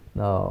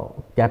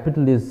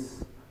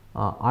capitalist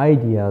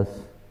ideas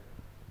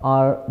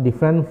are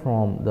different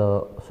from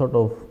the sort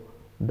of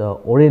the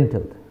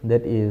oriental,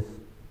 that is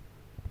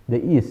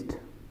the East.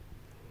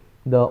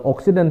 The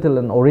Occidental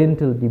and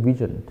Oriental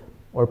division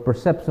or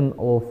perception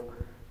of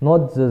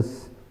not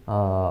just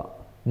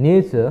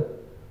nature,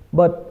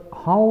 but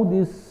how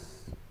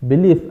this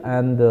belief,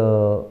 and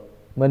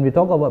when we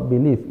talk about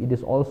belief, it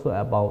is also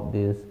about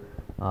this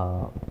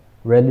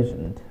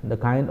religion, the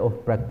kind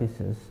of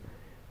practices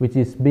which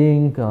is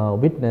being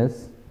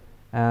witnessed,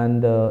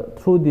 and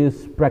through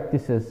these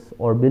practices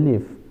or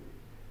belief,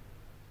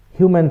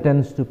 human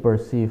tends to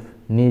perceive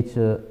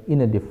nature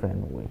in a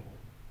different way.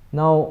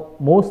 Now,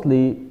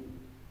 mostly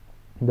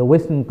the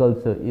Western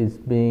culture is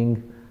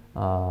being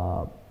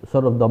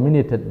sort of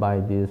dominated by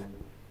these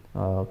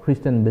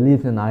Christian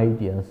beliefs and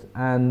ideas,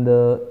 and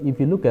if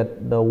you look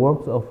at the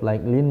works of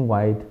like Lynn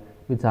White,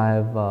 which I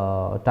have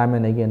time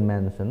and again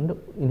mentioned,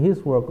 in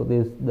his work,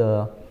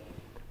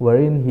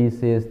 wherein he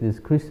says this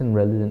Christian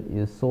religion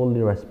is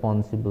solely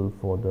responsible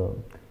for the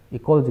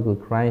ecological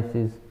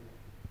crisis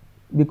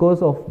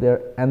because of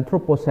their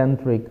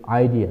anthropocentric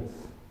ideas,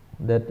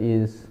 that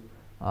is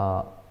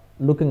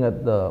looking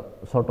at the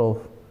sort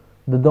of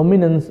the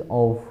dominance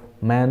of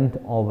man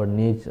over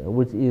nature,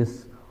 which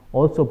is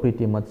also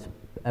pretty much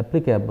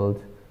applicable,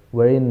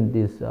 wherein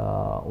this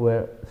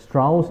where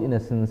Strauss in a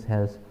sense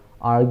has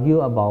argued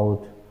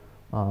about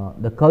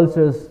the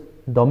culture's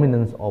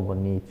dominance over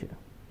nature.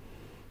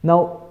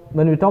 Now,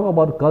 when we talk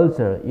about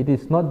culture, it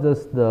is not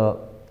just the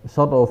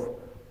sort of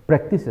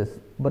practices,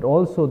 but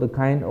also the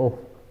kind of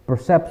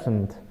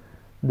perception,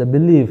 the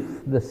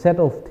belief, the set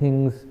of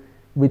things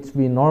which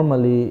we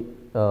normally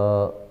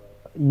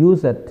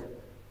use it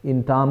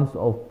in terms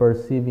of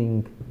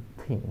perceiving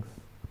things.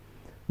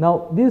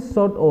 Now, this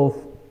sort of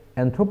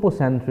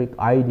anthropocentric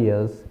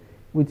ideas,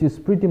 which is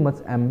pretty much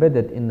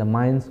embedded in the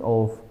minds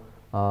of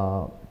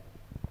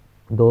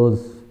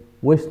those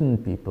Western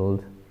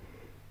peoples,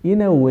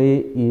 in a way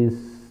is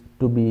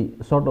to be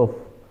sort of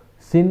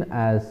seen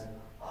as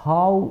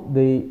how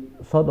they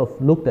sort of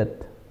looked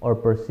at or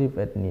perceived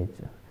at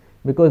nature,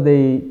 because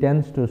they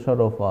tend to sort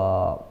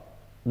of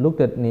look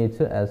at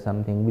nature as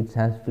something which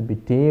has to be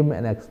tamed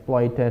and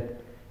exploited,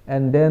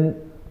 and then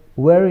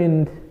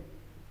wherein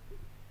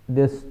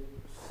there's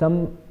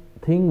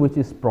something which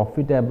is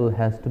profitable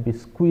has to be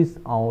squeezed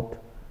out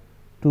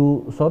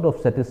to sort of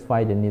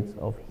satisfy the needs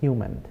of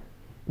human.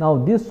 Now,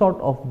 this sort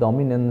of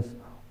dominance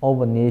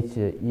over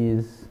nature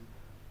is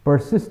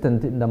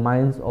persistent in the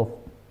minds of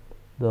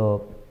the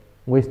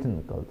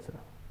Western culture.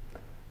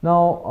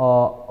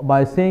 Now,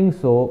 by saying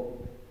so,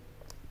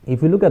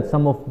 if you look at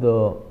some of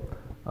the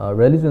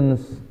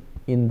religions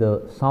in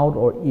the south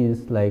or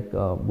east, like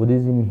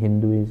Buddhism,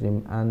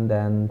 Hinduism, and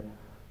then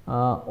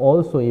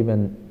also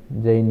even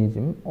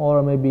Jainism,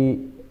 or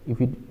maybe if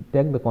you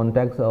take the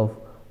context of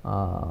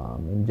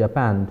in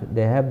Japan,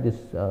 they have this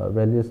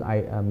religious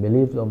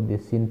beliefs of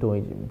this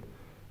Shintoism.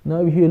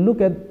 Now, if you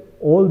look at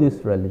all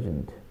these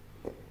religions,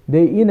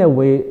 they in a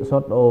way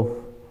sort of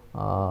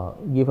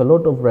give a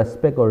lot of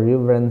respect or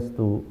reverence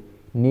to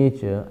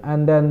nature,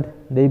 and then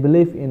they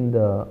believe in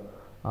the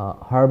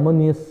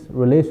harmonious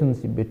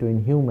relationship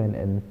between human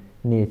and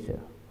nature,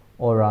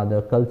 or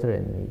rather culture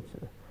and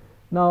nature.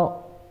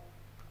 Now,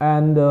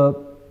 and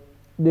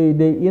they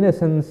in a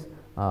sense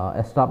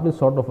establish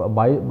sort of a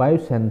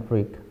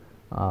biocentric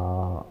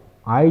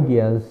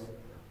ideas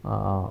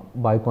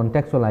by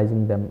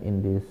contextualizing them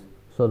in this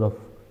sort of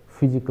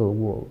physical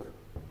world.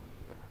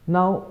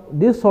 Now,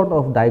 this sort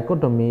of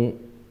dichotomy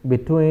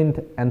between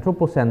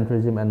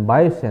anthropocentrism and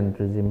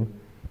biocentrism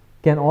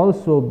can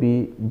also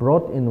be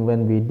brought in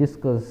when we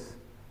discuss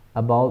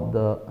about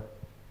the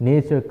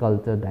nature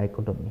culture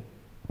dichotomy,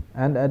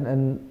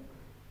 and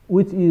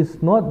which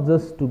is not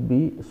just to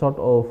be sort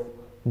of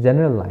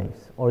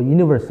generalized or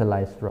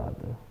universalized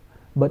rather,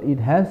 but it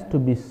has to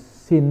be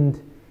seen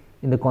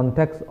in the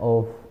context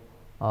of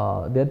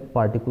that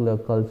particular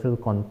cultural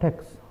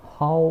context,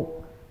 how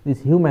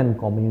this human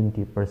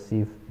community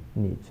perceive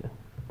nature.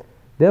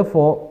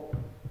 Therefore,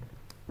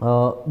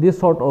 this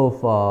sort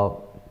of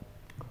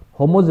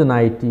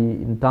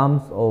homogeneity in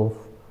terms of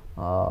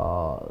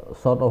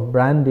sort of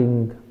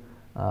branding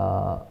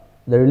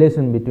the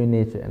relation between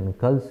nature and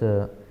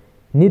culture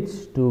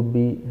needs to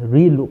be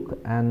relooked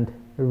and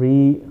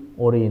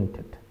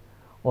reoriented,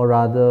 or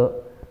rather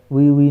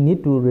we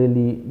need to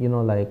really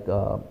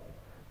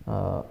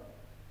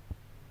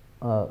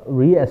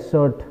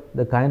reassert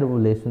the kind of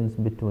relations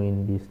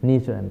between this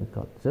nature and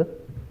culture.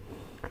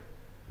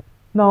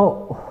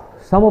 Now,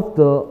 some of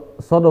the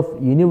sort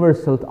of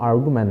universal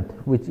argument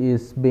which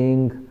is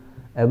being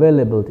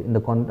available in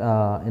the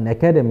in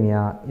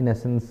academia, in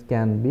essence,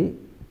 can be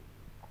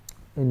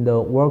in the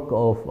work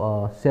of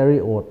Sherry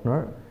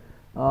Ortner,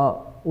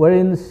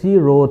 wherein she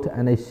wrote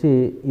an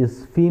essay,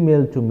 "Is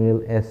female to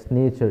male as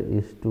nature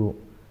is to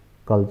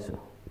culture."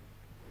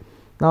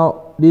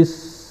 Now, this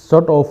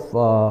sort of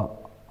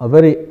a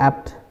very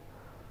apt,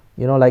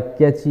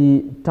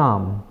 catchy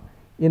term,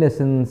 in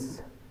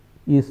essence,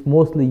 is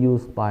mostly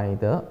used by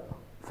the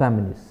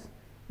feminists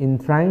in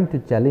trying to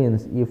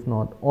challenge, if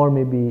not, or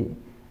maybe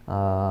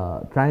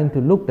trying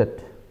to look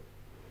at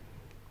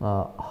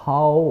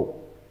how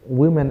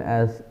women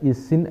is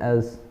seen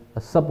as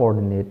a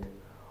subordinate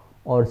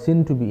or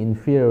seen to be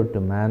inferior to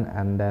man,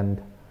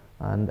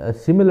 and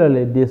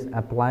similarly this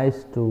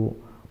applies to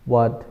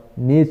what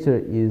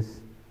nature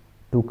is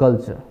to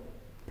culture.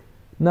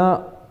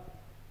 Now,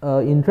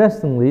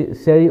 interestingly,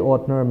 Sherry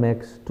Ortner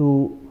makes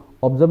two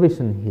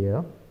observations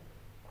here,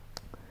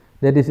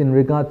 that is in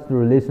regards to the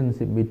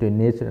relationship between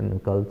nature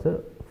and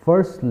culture.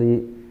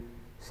 Firstly,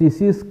 she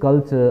sees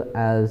culture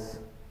as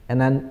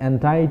an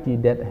entity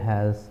that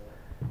has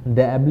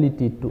the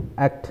ability to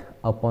act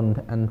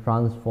upon and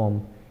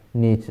transform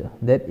nature.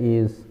 That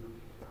is,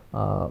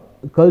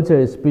 culture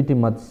is pretty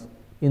much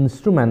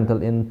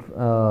instrumental in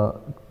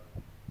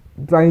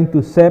trying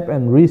to shape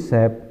and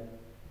reshape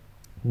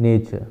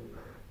nature.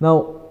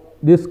 Now,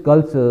 this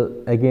culture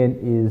again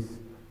is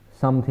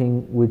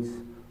something which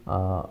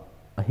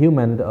a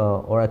human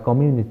or a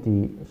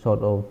community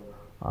sort of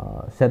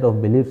set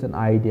of beliefs and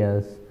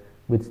ideas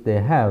which they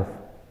have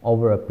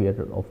over a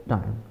period of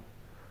time.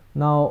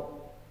 Now,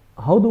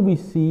 how do we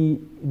see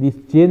these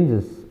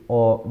changes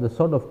or the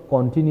sort of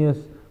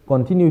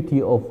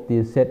continuity of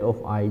this set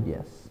of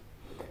ideas?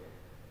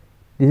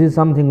 This is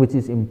something which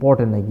is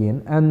important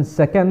again. And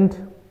second,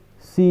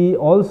 she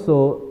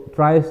also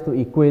tries to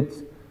equate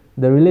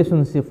the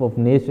relationship of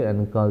nature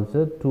and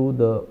culture to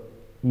the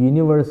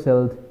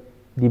universal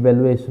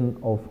devaluation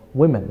of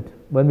women.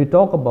 When we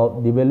talk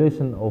about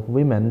devaluation of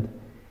women,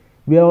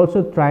 we are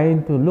also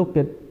trying to look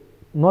at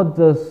not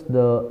just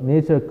the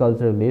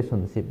nature-culture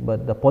relationship,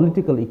 but the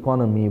political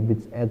economy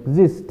which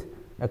exists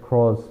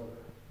across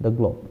the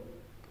globe.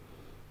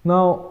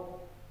 Now,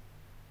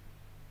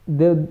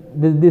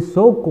 the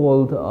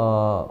so-called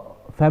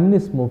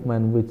feminist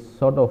movement, which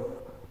sort of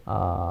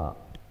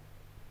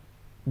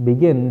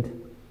began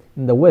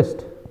in the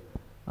West,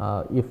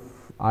 if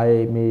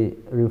I may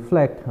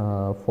reflect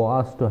for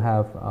us to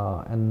have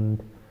a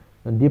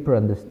deeper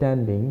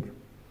understanding,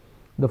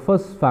 the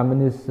first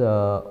feminist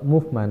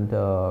movement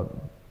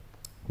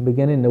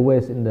began in the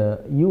West, in the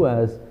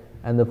US,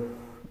 and the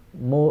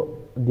more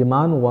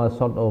demand was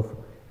sort of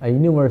a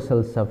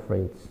universal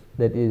suffrage,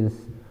 that is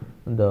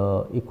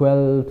the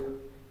equal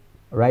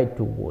right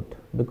to vote,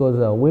 because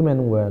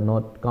women were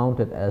not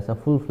counted as a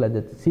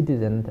full-fledged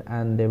citizen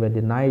and they were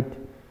denied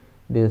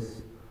the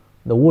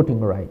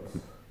voting rights.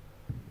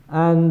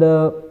 And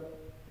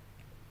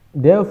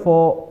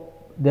therefore,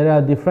 there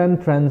are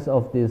different trends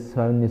of this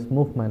feminist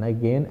movement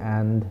again,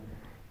 and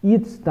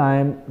each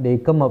time they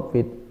come up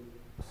with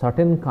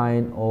certain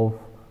kind of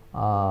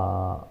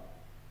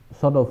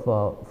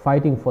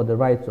fighting for the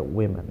rights of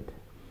women.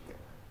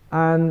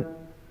 And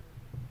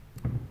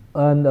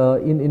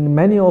in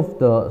many of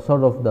the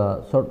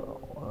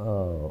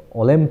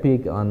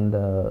Olympic and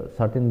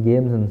certain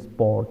games and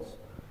sports,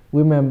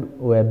 women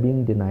were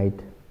being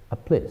denied a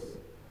place.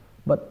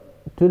 But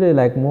today,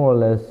 like more or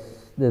less,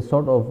 there's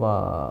sort of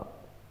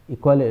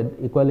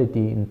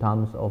equality in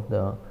terms of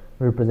the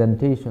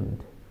representation.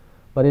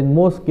 But in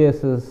most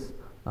cases,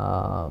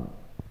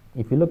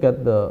 if you look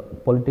at the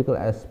political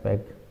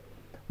aspect,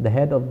 the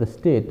head of the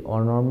state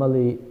or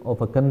normally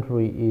of a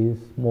country is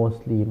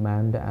mostly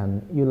manned,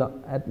 and you'll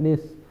at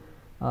least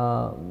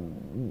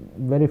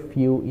very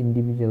few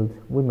individual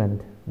women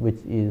which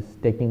is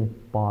taking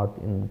part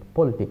in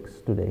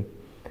politics today.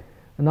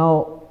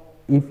 Now,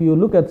 if you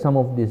look at some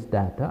of this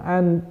data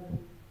and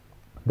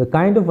the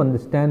kind of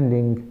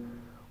understanding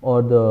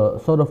or the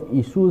sort of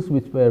issues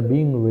which were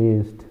being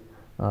raised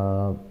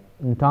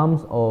in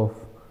terms of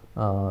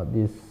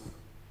this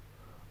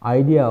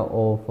idea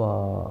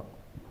of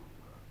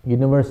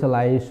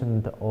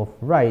universalization of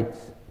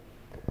rights,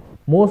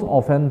 most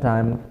often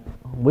time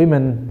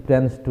women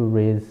tends to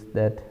raise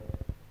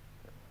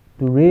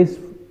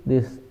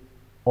this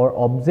or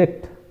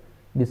object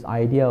this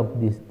idea of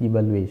this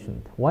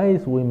devaluation. Why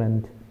is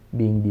women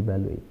being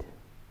devalued,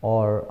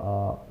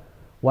 or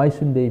why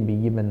shouldn't they be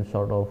given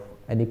sort of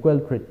an equal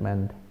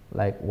treatment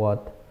like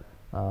what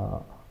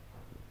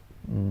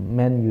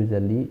men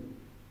usually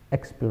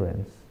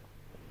experience?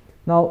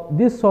 Now,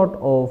 this sort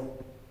of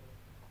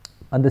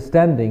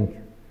understanding,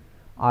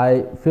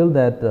 I feel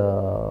that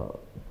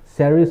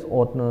Sari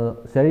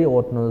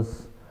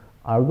Ortner's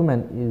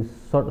argument is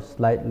sort of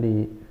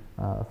slightly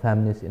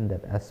feminist in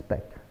that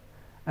aspect.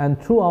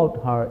 And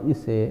throughout her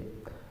essay,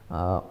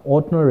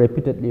 Ortner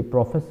repeatedly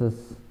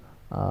professes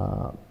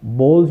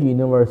bold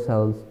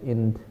universals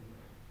in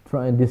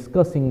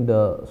discussing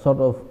the sort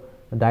of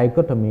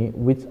dichotomy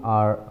which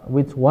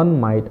one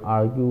might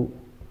argue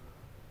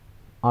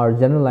are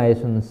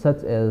generalizations,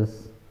 such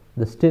as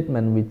the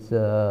statement which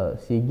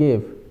she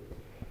gave: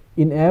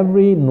 in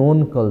every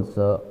known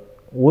culture,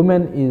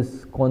 woman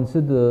is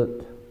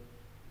considered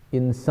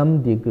in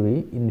some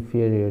degree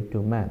inferior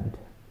to man.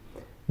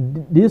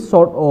 This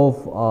sort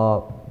of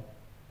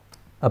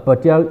a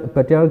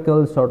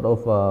patriarchal sort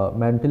of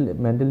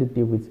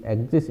mentality which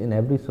exists in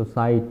every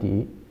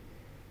society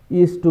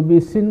is to be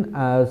seen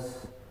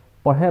as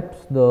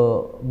perhaps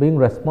the being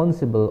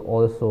responsible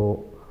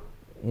also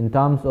in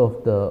terms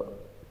of the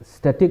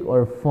static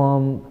or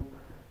firm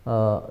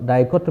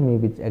dichotomy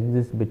which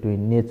exists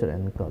between nature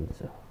and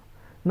culture.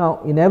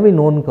 Now, in every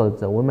known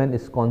culture, woman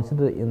is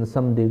considered in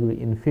some degree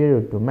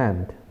inferior to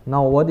man.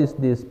 Now, what is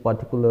this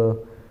particular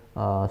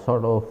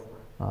sort of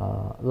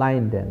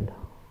line then?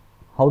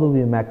 How do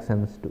we make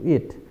sense to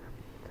it?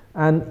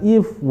 And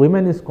if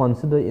women is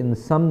considered in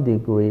some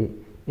degree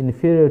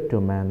inferior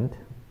to man,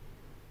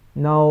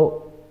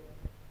 now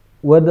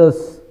where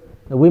does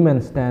the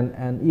women stand?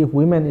 And if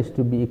women is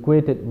to be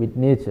equated with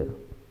nature,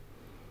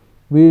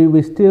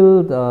 we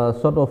still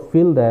sort of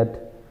feel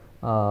that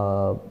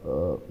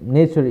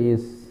nature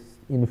is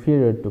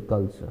inferior to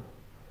culture,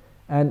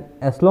 and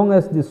as long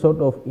as this sort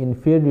of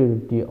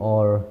inferiority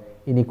or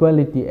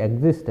inequality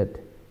existed,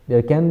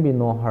 there can be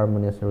no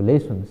harmonious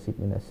relationship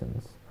in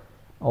essence,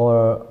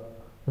 or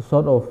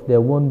sort of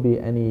there won't be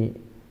any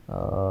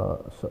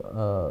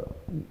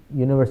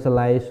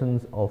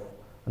universalizations of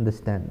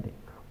understanding.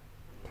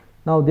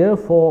 Now,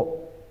 therefore,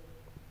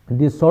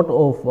 this sort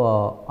of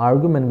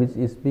argument which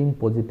is being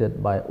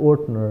posited by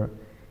Ortner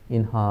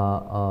in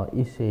her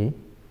essay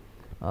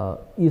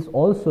is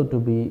also to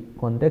be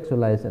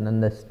contextualized and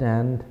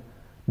understand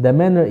the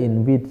manner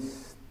in which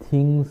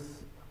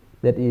things,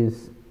 that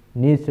is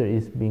nature,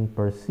 is being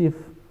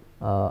perceived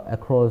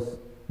across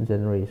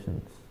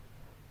generations.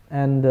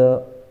 And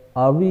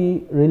are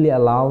we really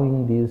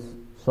allowing these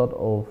sort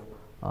of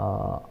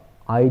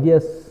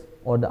ideas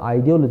or the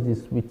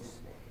ideologies which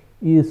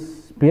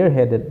is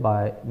spearheaded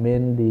by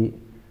mainly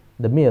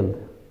the male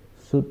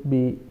should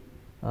be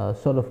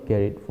sort of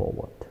carried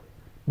forward?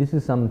 This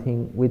is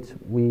something which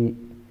we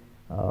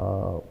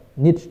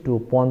need to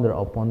ponder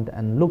upon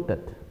and look at.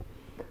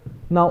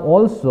 Now,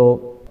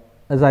 also,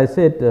 as I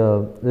said,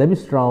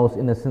 Levi-Strauss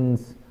in a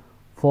sense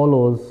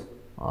follows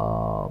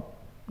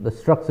the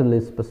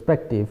structuralist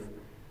perspective,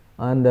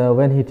 and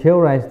when he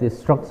theorized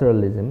this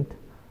structuralism,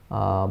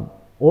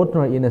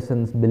 Ortner in a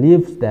sense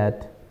believes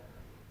that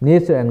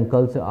nature and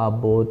culture are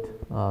both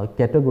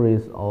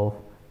categories of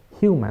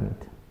human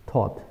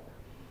thought.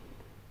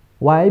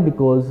 Why?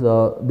 Because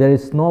there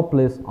is no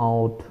place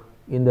out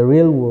in the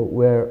real world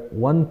where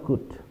one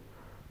could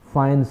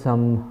find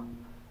some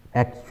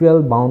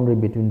actual boundary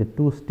between the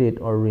two states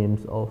or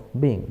realms of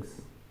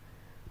beings.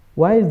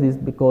 Why is this?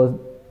 Because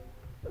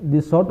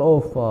this sort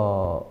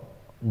of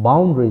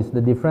boundaries,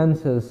 the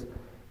differences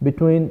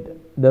between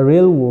the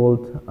real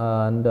world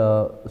and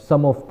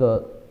some of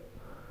the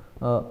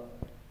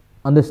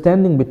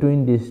understanding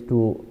between these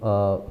two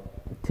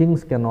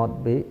things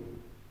cannot be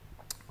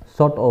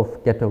sort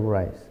of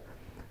categorized.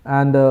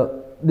 And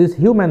this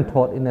human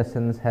thought in a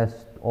sense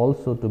has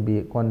also to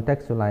be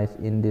contextualized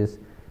in this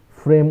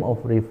frame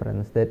of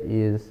reference, that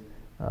is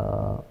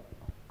the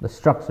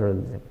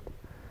structuralism.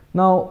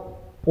 Now,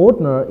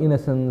 Ortner in a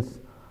sense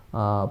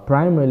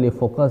primarily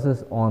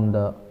focuses on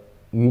the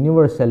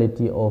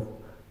universality of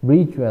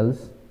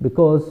rituals,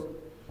 because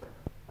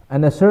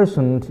an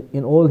assertion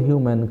in all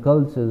human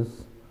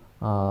cultures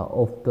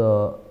of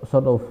the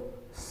sort of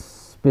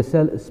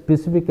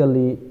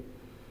specifically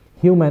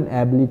human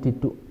ability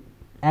to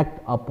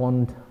act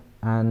upon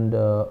and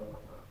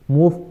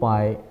move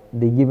by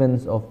the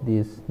givens of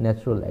this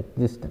natural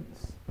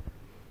existence.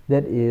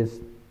 That is,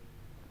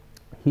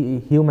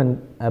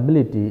 human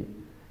ability,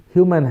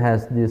 human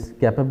has this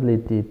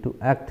capability to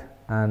act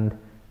and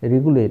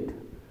regulate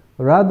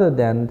rather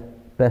than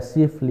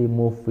passively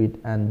move with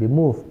and be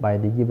moved by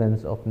the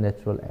givens of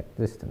natural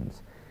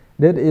existence.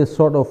 That is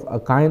sort of a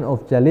kind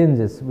of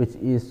challenges which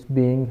is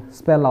being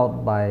spelled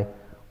out by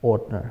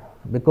Ortner,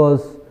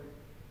 because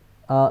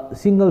a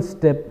single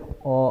step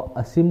or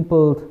a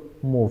simple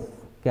move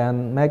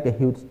can make a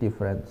huge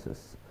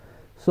differences.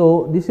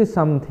 So, this is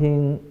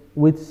something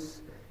which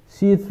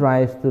she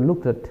tries to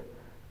look at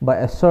by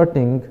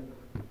asserting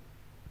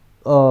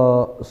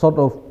sort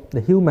of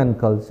the human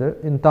culture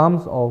in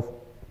terms of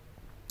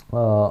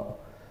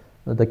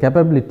the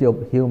capability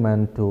of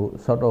human to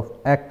sort of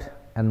act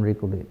and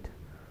regulate,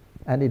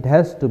 and it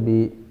has to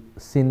be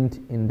seen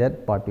in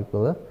that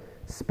particular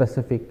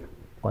specific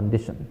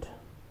condition.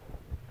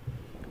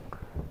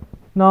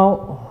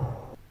 Now,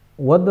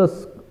 what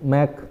does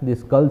make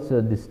this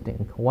culture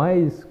distinct? Why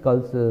is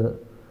culture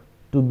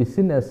to be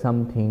seen as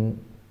something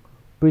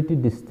pretty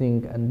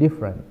distinct and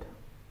different?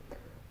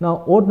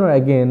 Now, Ortner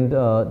again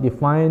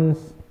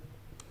defines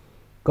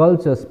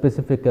culture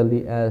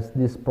specifically as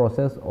this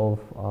process of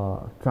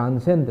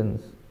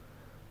transcendence,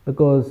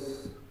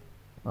 because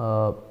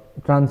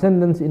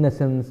transcendence in a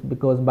sense,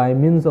 because by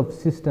means of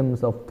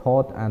systems of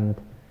thought and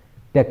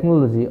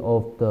technology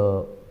of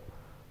the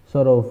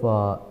sort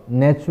of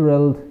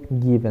natural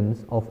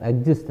givens of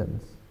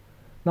existence.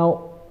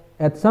 Now,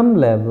 at some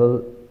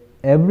level,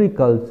 every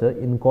culture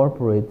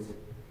incorporates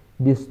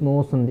this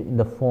notion in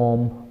the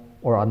form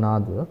or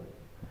another,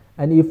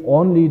 and if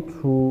only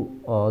through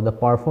the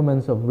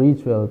performance of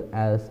ritual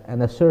as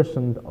an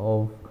assertion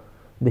of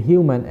the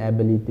human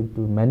ability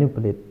to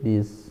manipulate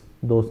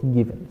those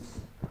givens.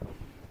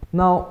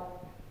 Now,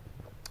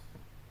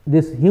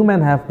 this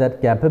human have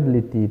that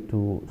capability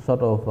to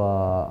sort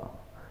of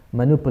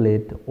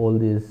manipulate all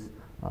this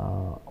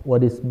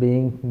what is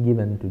being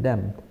given to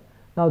them.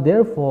 Now,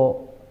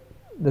 therefore,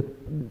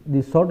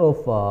 the sort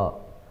of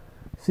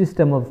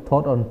system of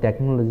thought on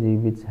technology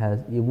which has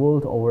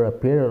evolved over a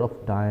period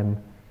of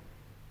time,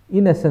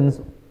 in essence,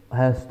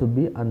 has to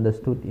be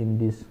understood in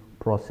these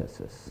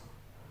processes.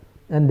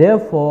 And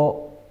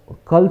therefore,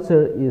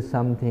 culture is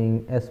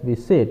something, as we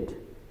said,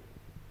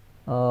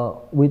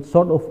 which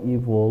sort of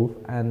evolve,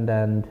 and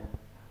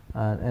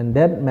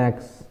that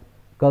makes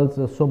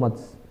culture so much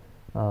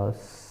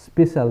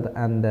special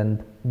and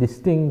then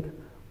distinct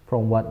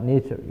from what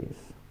nature is.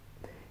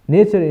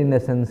 Nature, in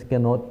essence,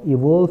 cannot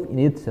evolve in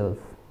itself,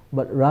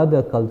 but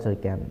rather culture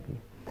can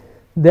be.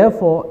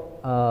 Therefore,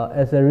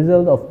 as a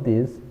result of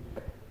this,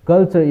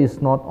 culture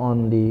is not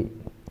only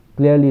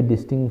clearly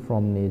distinct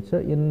from nature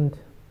in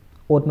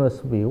Ortner's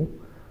view,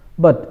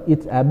 but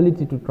its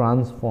ability to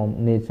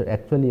transform nature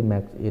actually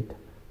makes it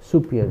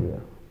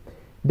superior.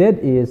 That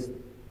is,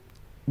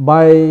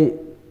 by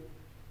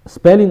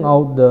spelling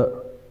out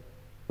the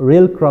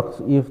real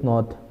crux, if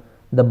not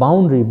the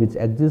boundary which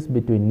exists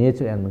between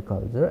nature and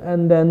culture,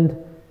 and then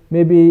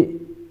maybe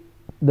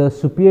the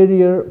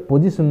superior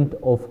position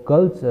of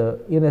culture,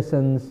 in a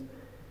sense,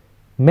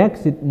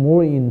 makes it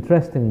more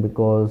interesting,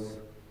 because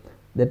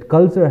that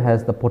culture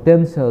has the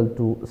potential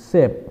to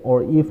shape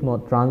or if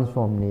not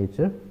transform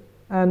nature,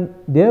 and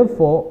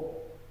therefore,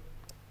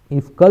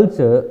 if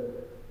culture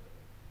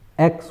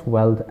acts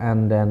well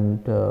and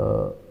then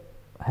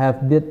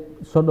have that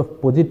sort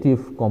of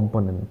positive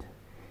component,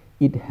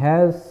 it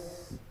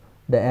has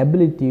the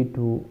ability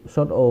to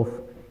sort of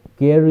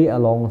carry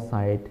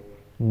alongside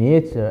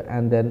nature,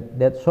 and then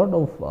that sort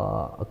of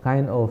a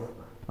kind of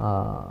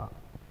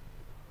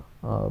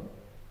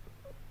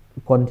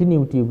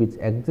continuity which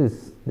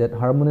exists, that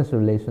harmonious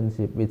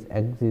relationship which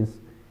exists,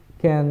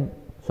 can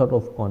sort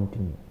of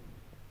continue.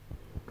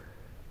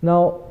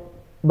 Now,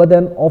 but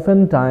then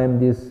oftentimes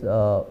this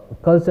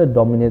culture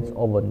dominates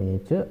over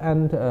nature,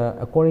 and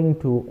according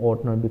to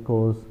Ortner,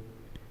 because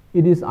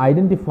it is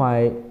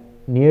identified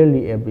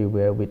nearly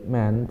everywhere with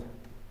men,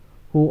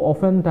 who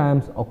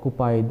oftentimes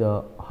occupy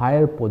the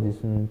higher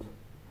positions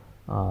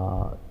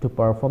to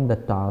perform the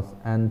task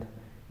and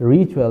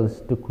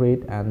rituals to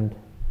create and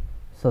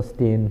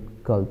sustain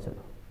culture.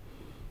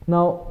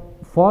 Now,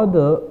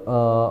 further,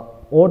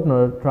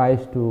 Ortner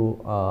tries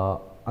to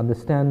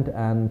understand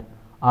and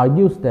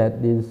argues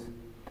that the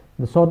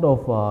sort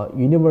of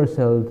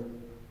universal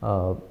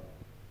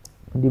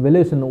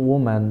devaluation of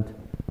woman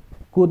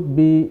could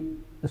be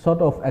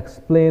sort of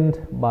explained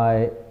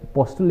by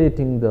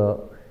postulating the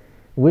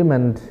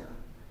women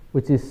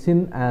which is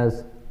seen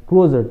as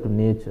closer to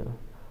nature,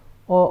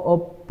 or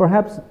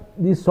perhaps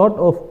this sort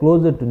of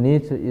closer to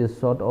nature is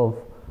sort of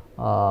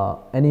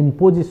an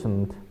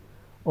imposition,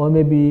 or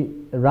maybe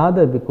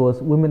rather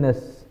because women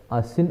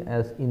are seen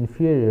as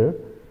inferior,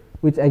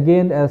 which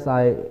again, as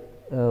I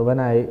when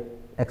I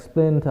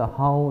explained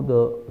how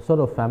the sort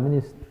of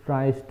feminist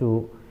tries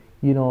to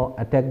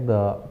attack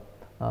the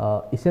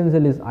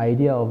essentialist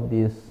idea of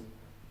this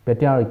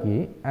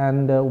patriarchy,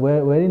 and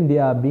wherein they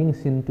are being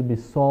seen to be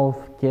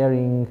soft,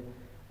 caring,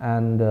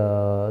 and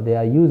they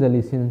are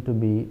usually seen to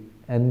be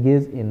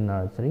engaged in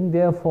nurturing.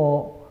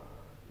 Therefore,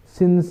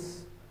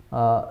 since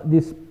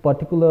these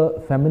particular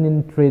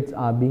feminine traits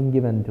are being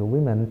given to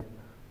women,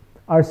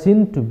 are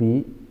seen to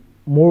be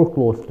more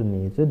close to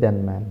nature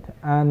than men,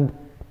 and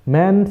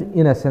men,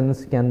 in a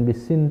sense, can be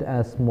seen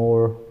as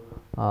more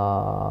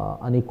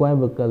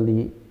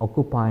unequivocally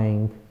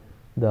occupying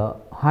the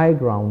high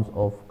grounds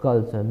of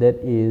culture, that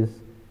is,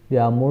 they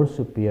are more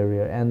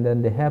superior, and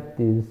then they have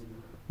this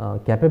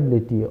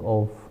capability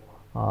of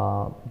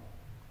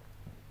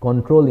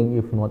controlling,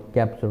 if not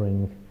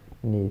capturing,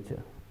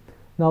 nature.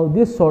 Now,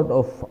 this sort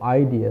of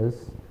ideas,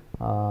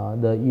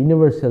 the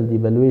universal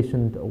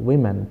devaluation of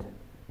women,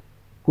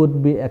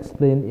 could be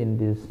explained in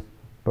this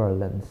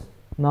parlance.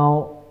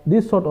 Now,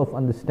 this sort of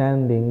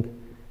understanding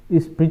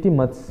is pretty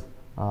much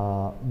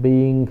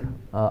being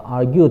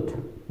argued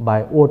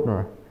by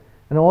Ortner,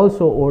 and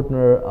also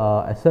Ortner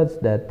asserts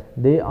that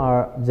they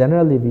are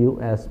generally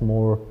viewed as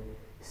more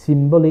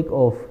symbolic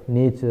of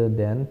nature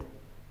than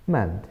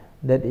man.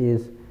 That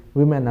is,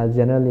 women are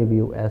generally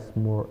viewed as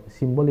more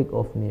symbolic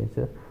of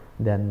nature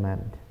than man.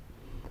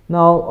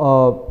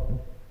 Now,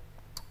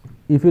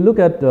 if you look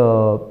at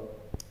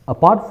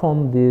apart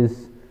from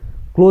this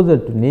closer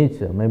to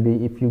nature,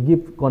 maybe if you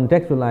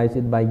contextualize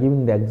it by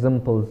giving the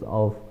examples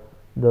of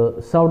the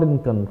southern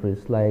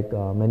countries, like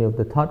many of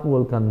the third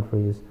world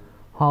countries,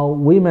 how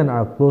women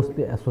are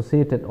closely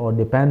associated or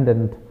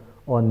dependent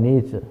on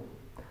nature.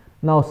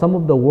 Now, some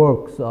of the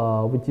works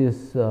which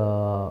is,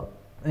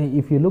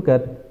 if you look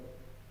at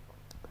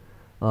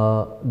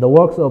the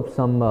works of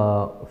some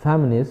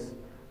feminists,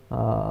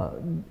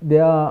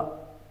 there are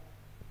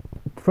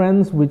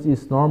trends which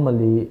is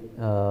normally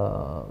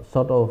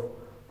sort of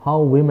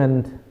how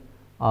women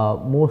are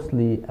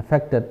mostly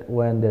affected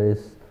when there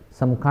is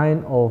some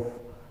kind of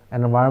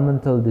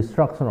environmental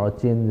destruction or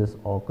changes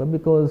occur,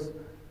 because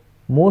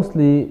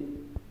mostly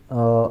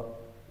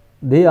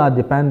they are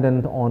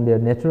dependent on their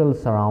natural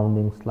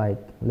surroundings, like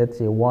let's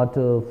say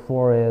water,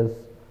 forest,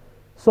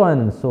 so on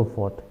and so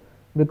forth.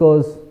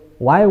 Because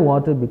why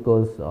water?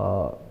 Because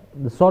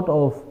the sort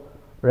of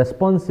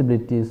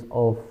responsibilities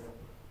of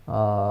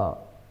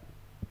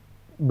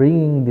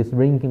bringing this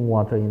drinking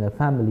water in a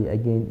family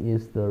again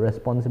is the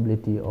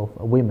responsibility of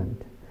women.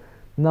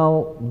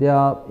 Now, there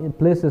are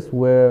places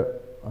where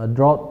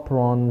drought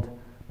prone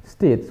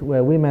states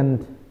where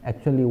women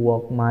actually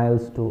walk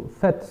miles to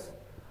fetch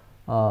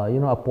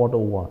a pot of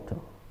water,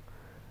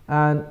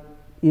 and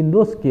in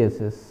those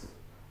cases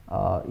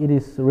it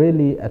is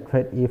really a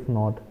threat, if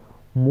not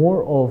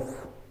more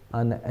of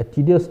a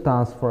tedious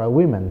task for a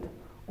woman,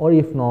 or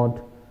if not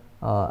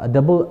a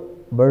double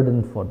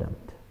burden for them,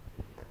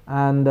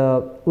 and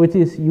which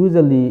is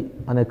usually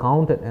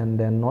unaccounted and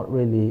then not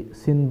really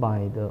seen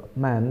by the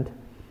man,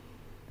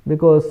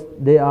 because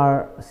they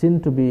are seen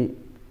to be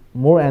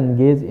more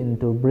engaged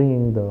into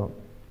bringing the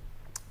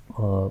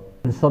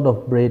sort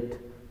of bread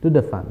to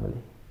the family.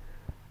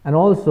 And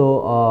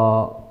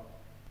also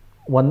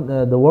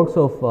the works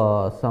of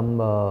some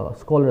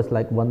scholars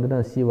like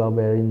Vandana Shiva,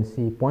 wherein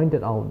she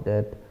pointed out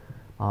that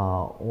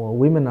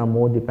women are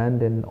more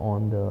dependent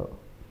on the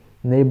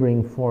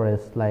neighboring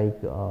forests, like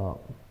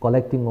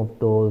collecting of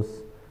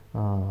those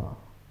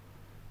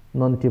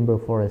non-timber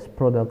forest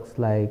products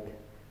like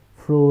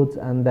fruits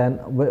and then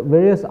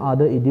various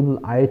other edible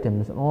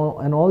items,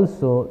 and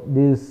also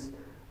these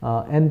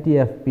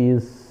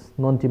NTFPs,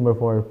 non-timber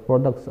forest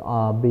products,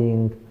 are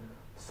being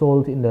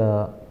sold in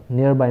the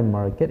nearby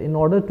market in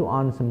order to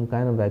earn some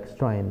kind of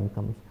extra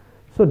incomes.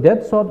 So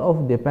that sort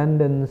of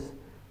dependence,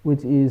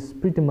 which is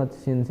pretty much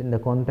seen in the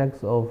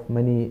context of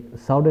many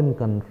southern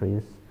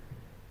countries,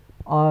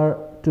 are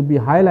to be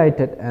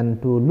highlighted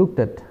and to looked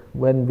at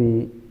when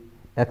we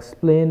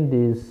explain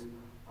this,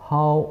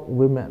 how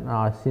women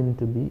are seen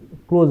to be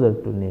closer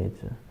to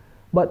nature.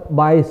 But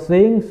by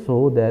saying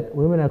so that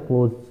women are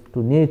close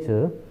to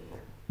nature,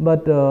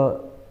 but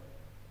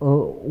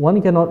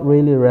one cannot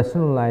really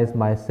rationalize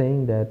by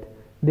saying that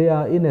they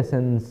are in a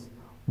sense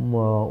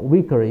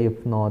weaker,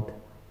 if not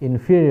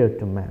inferior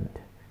to men.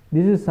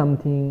 This is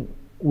something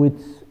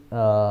which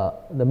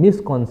the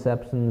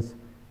misconceptions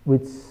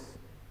which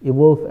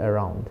evolve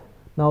around.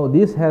 Now,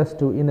 this has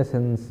to, in a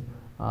sense,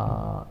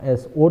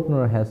 as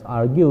Ortner has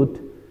argued,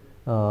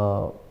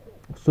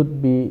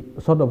 should be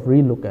sort of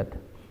relooked at.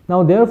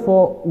 Now,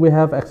 therefore, we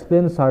have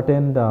explained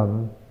certain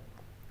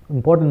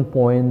important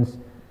points,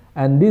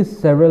 and these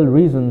several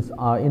reasons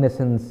are in a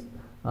sense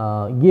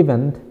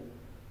given,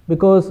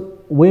 because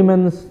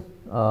women's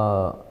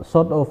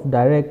sort of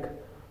direct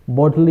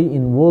bodily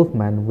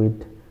involvement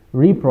with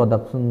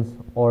reproductions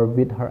or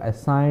with her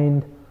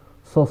assigned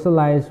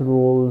socialized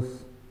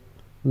roles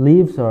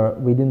leaves her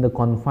within the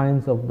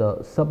confines of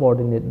the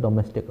subordinate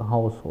domestic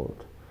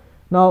household.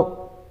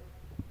 Now,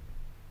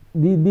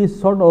 this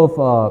sort of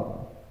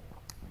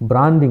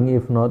branding,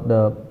 if not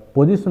the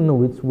position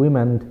which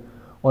women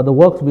or the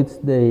works which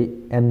they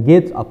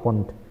engage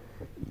upon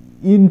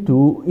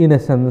into, in a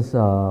sense,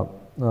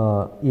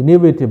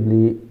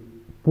 inevitably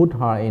put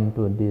her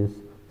into these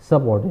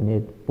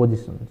subordinate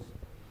positions.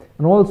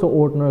 And also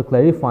Ortner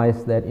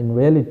clarifies that in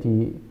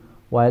reality,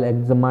 while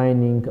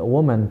examining a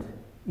woman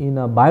in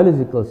a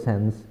biological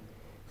sense,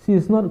 she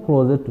is not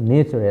closer to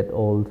nature at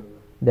all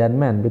than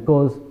man,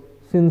 because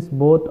since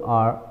both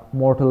are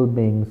mortal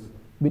beings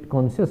with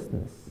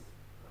consciousness,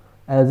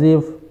 as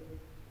if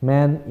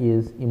man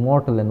is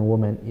immortal and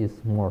woman is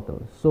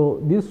mortal. So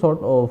this sort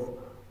of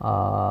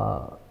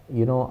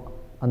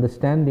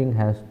understanding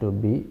has to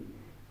be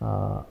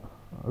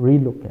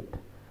relooked at.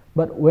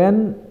 But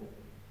when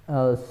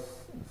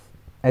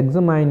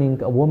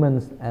examining a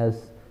woman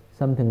as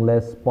something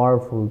less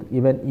powerful,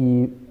 even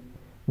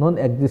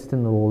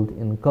non-existent role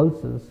in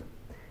cultures.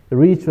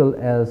 Ritual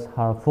as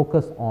her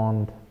focus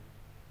on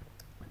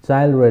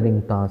child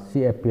rearing task,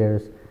 she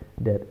appears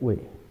that way,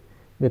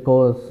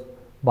 because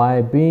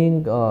by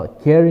being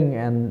caring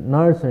and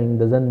nurturing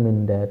doesn't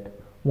mean that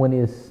one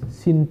is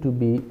seen to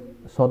be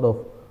sort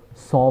of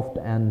soft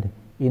and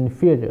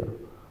inferior.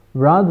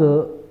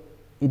 Rather,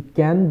 it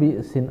can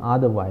be seen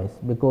otherwise,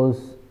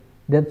 because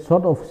that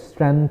sort of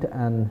strength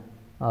and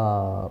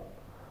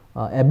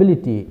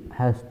ability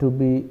has to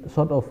be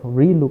sort of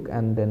relooked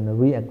and then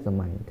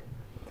re-examined.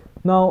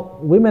 Now,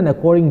 women,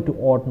 according to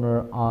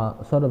Ortner,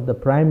 are sort of the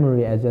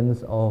primary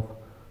agents of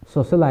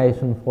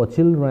socialization for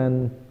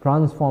children,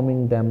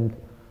 transforming them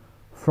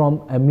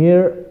from a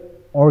mere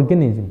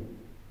organism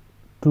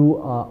to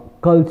a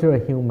cultural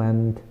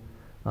human,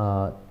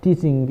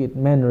 teaching it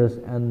manners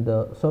and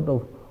the sort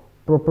of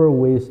proper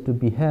ways to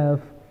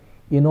behave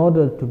in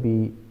order to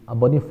be a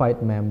bona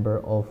fide member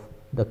of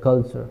the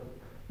culture.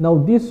 Now,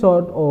 this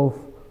sort of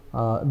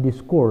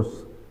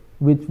discourse,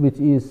 which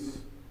is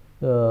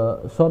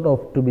sort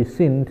of to be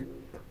seen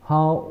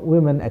how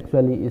women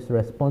actually is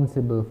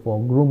responsible for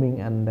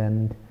grooming, and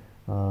then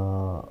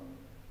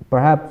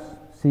perhaps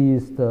she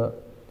is the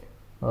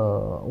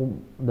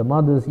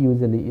mothers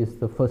usually is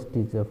the first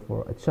teacher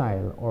for a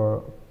child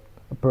or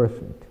a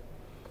person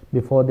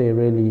before they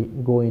really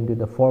go into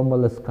the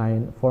formalist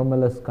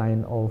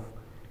kind of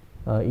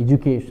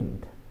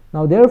education.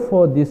 Now,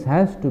 therefore, this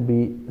has to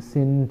be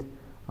seen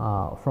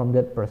from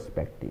that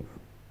perspective.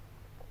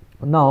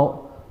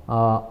 Now,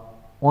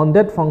 on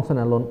that function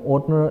alone,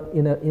 Ortner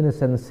in a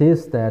sense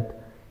says that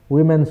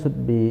women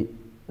should be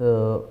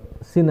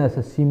seen as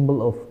a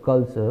symbol of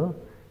culture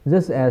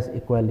just as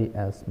equally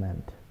as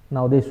men.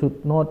 Now, they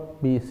should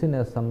not be seen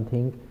as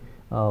something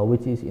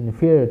which is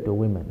inferior to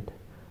women.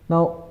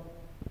 Now,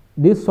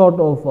 this sort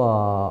of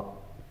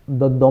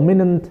the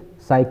dominant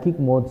psychic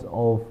modes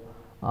of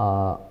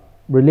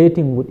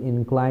relating would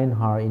incline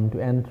her into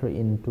entry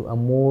into a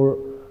more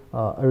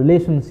a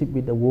relationship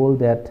with the world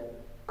that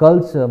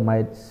culture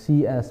might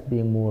see as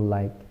being more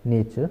like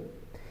nature,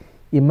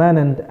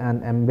 immanent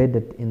and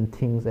embedded in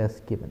things as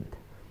given.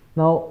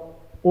 Now,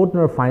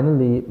 Ortner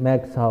finally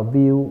makes her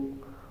view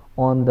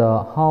on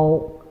the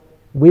how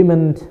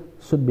women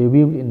should be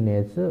viewed in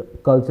nature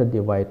culture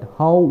divide,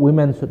 how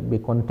women should be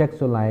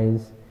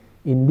contextualized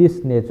in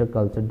this nature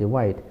culture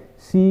divide.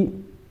 She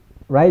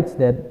writes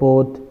that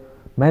both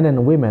men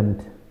and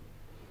women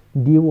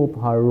give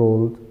up her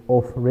role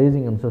of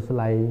raising and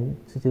socializing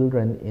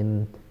children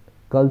in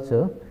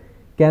culture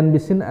can be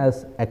seen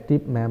as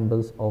active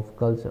members of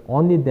culture.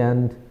 Only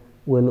then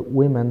will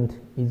women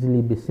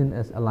easily be seen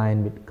as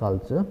aligned with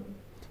culture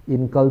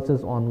in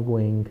culture's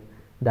ongoing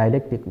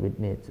dialectic with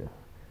nature.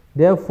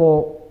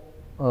 Therefore,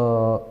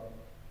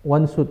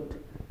 one should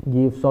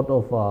give sort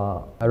of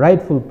a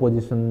rightful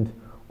position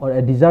or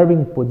a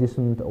deserving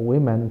position to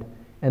women,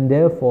 and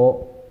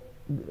therefore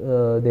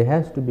they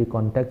has to be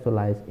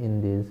contextualized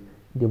in this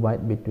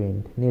divide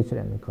between nature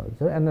and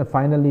culture. And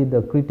finally,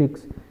 the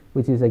critics,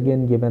 which is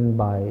again given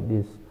by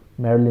this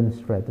Marilyn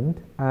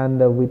Stratton, and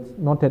which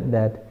noted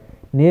that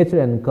nature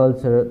and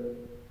culture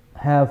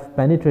have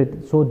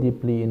penetrated so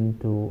deeply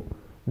into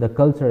the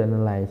cultural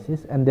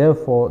analysis, and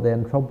therefore the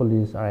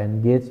anthropologists are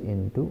engaged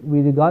into.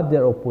 We regard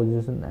their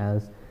opposition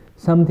as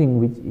something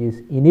which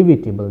is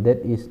inevitable, that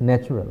is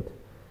natural.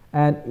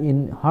 And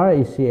in her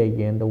essay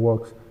again, the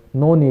works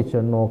No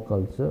Nature, No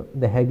Culture,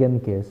 the Hagen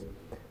case,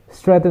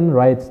 Stratton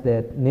writes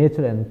that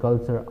nature and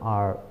culture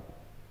are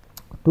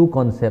two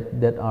concepts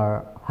that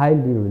are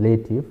highly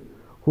relative,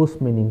 whose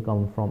meaning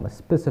comes from a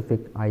specific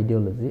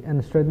ideology,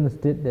 and Stratton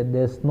stated that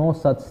there is no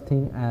such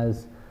thing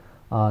as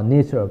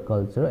nature or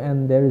culture,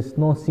 and there is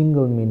no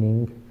single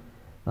meaning.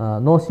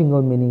 No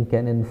single meaning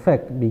can in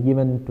fact be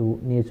given to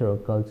nature or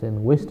culture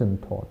in Western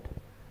thought.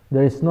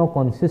 There is no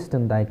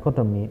consistent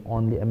dichotomy,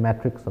 only a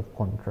matrix of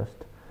contrast.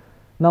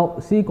 Now,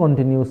 she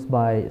continues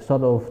by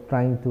sort of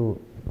trying to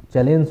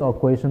challenge or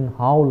question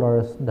how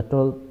large the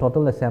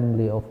total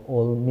assembly of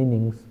all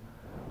meanings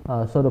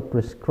sort of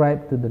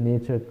prescribed to the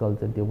nature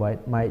culture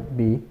divide might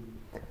be,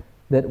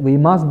 that we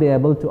must be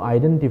able to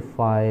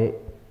identify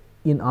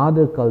in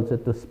other culture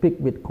to speak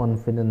with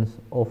confidence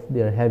of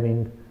their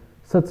having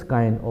such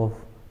kind of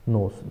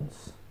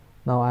notions.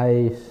 Now,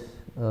 I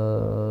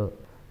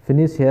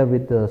finish here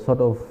with the sort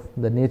of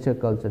the nature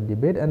culture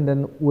debate, and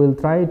then we'll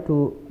try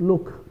to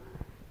look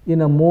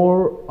in a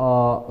more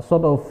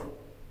sort of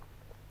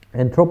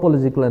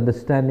anthropological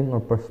understanding or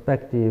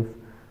perspective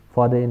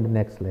further in the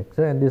next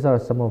lecture, and these are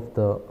some of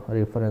the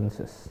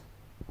references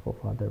for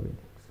further readings.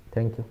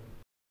 Thank you.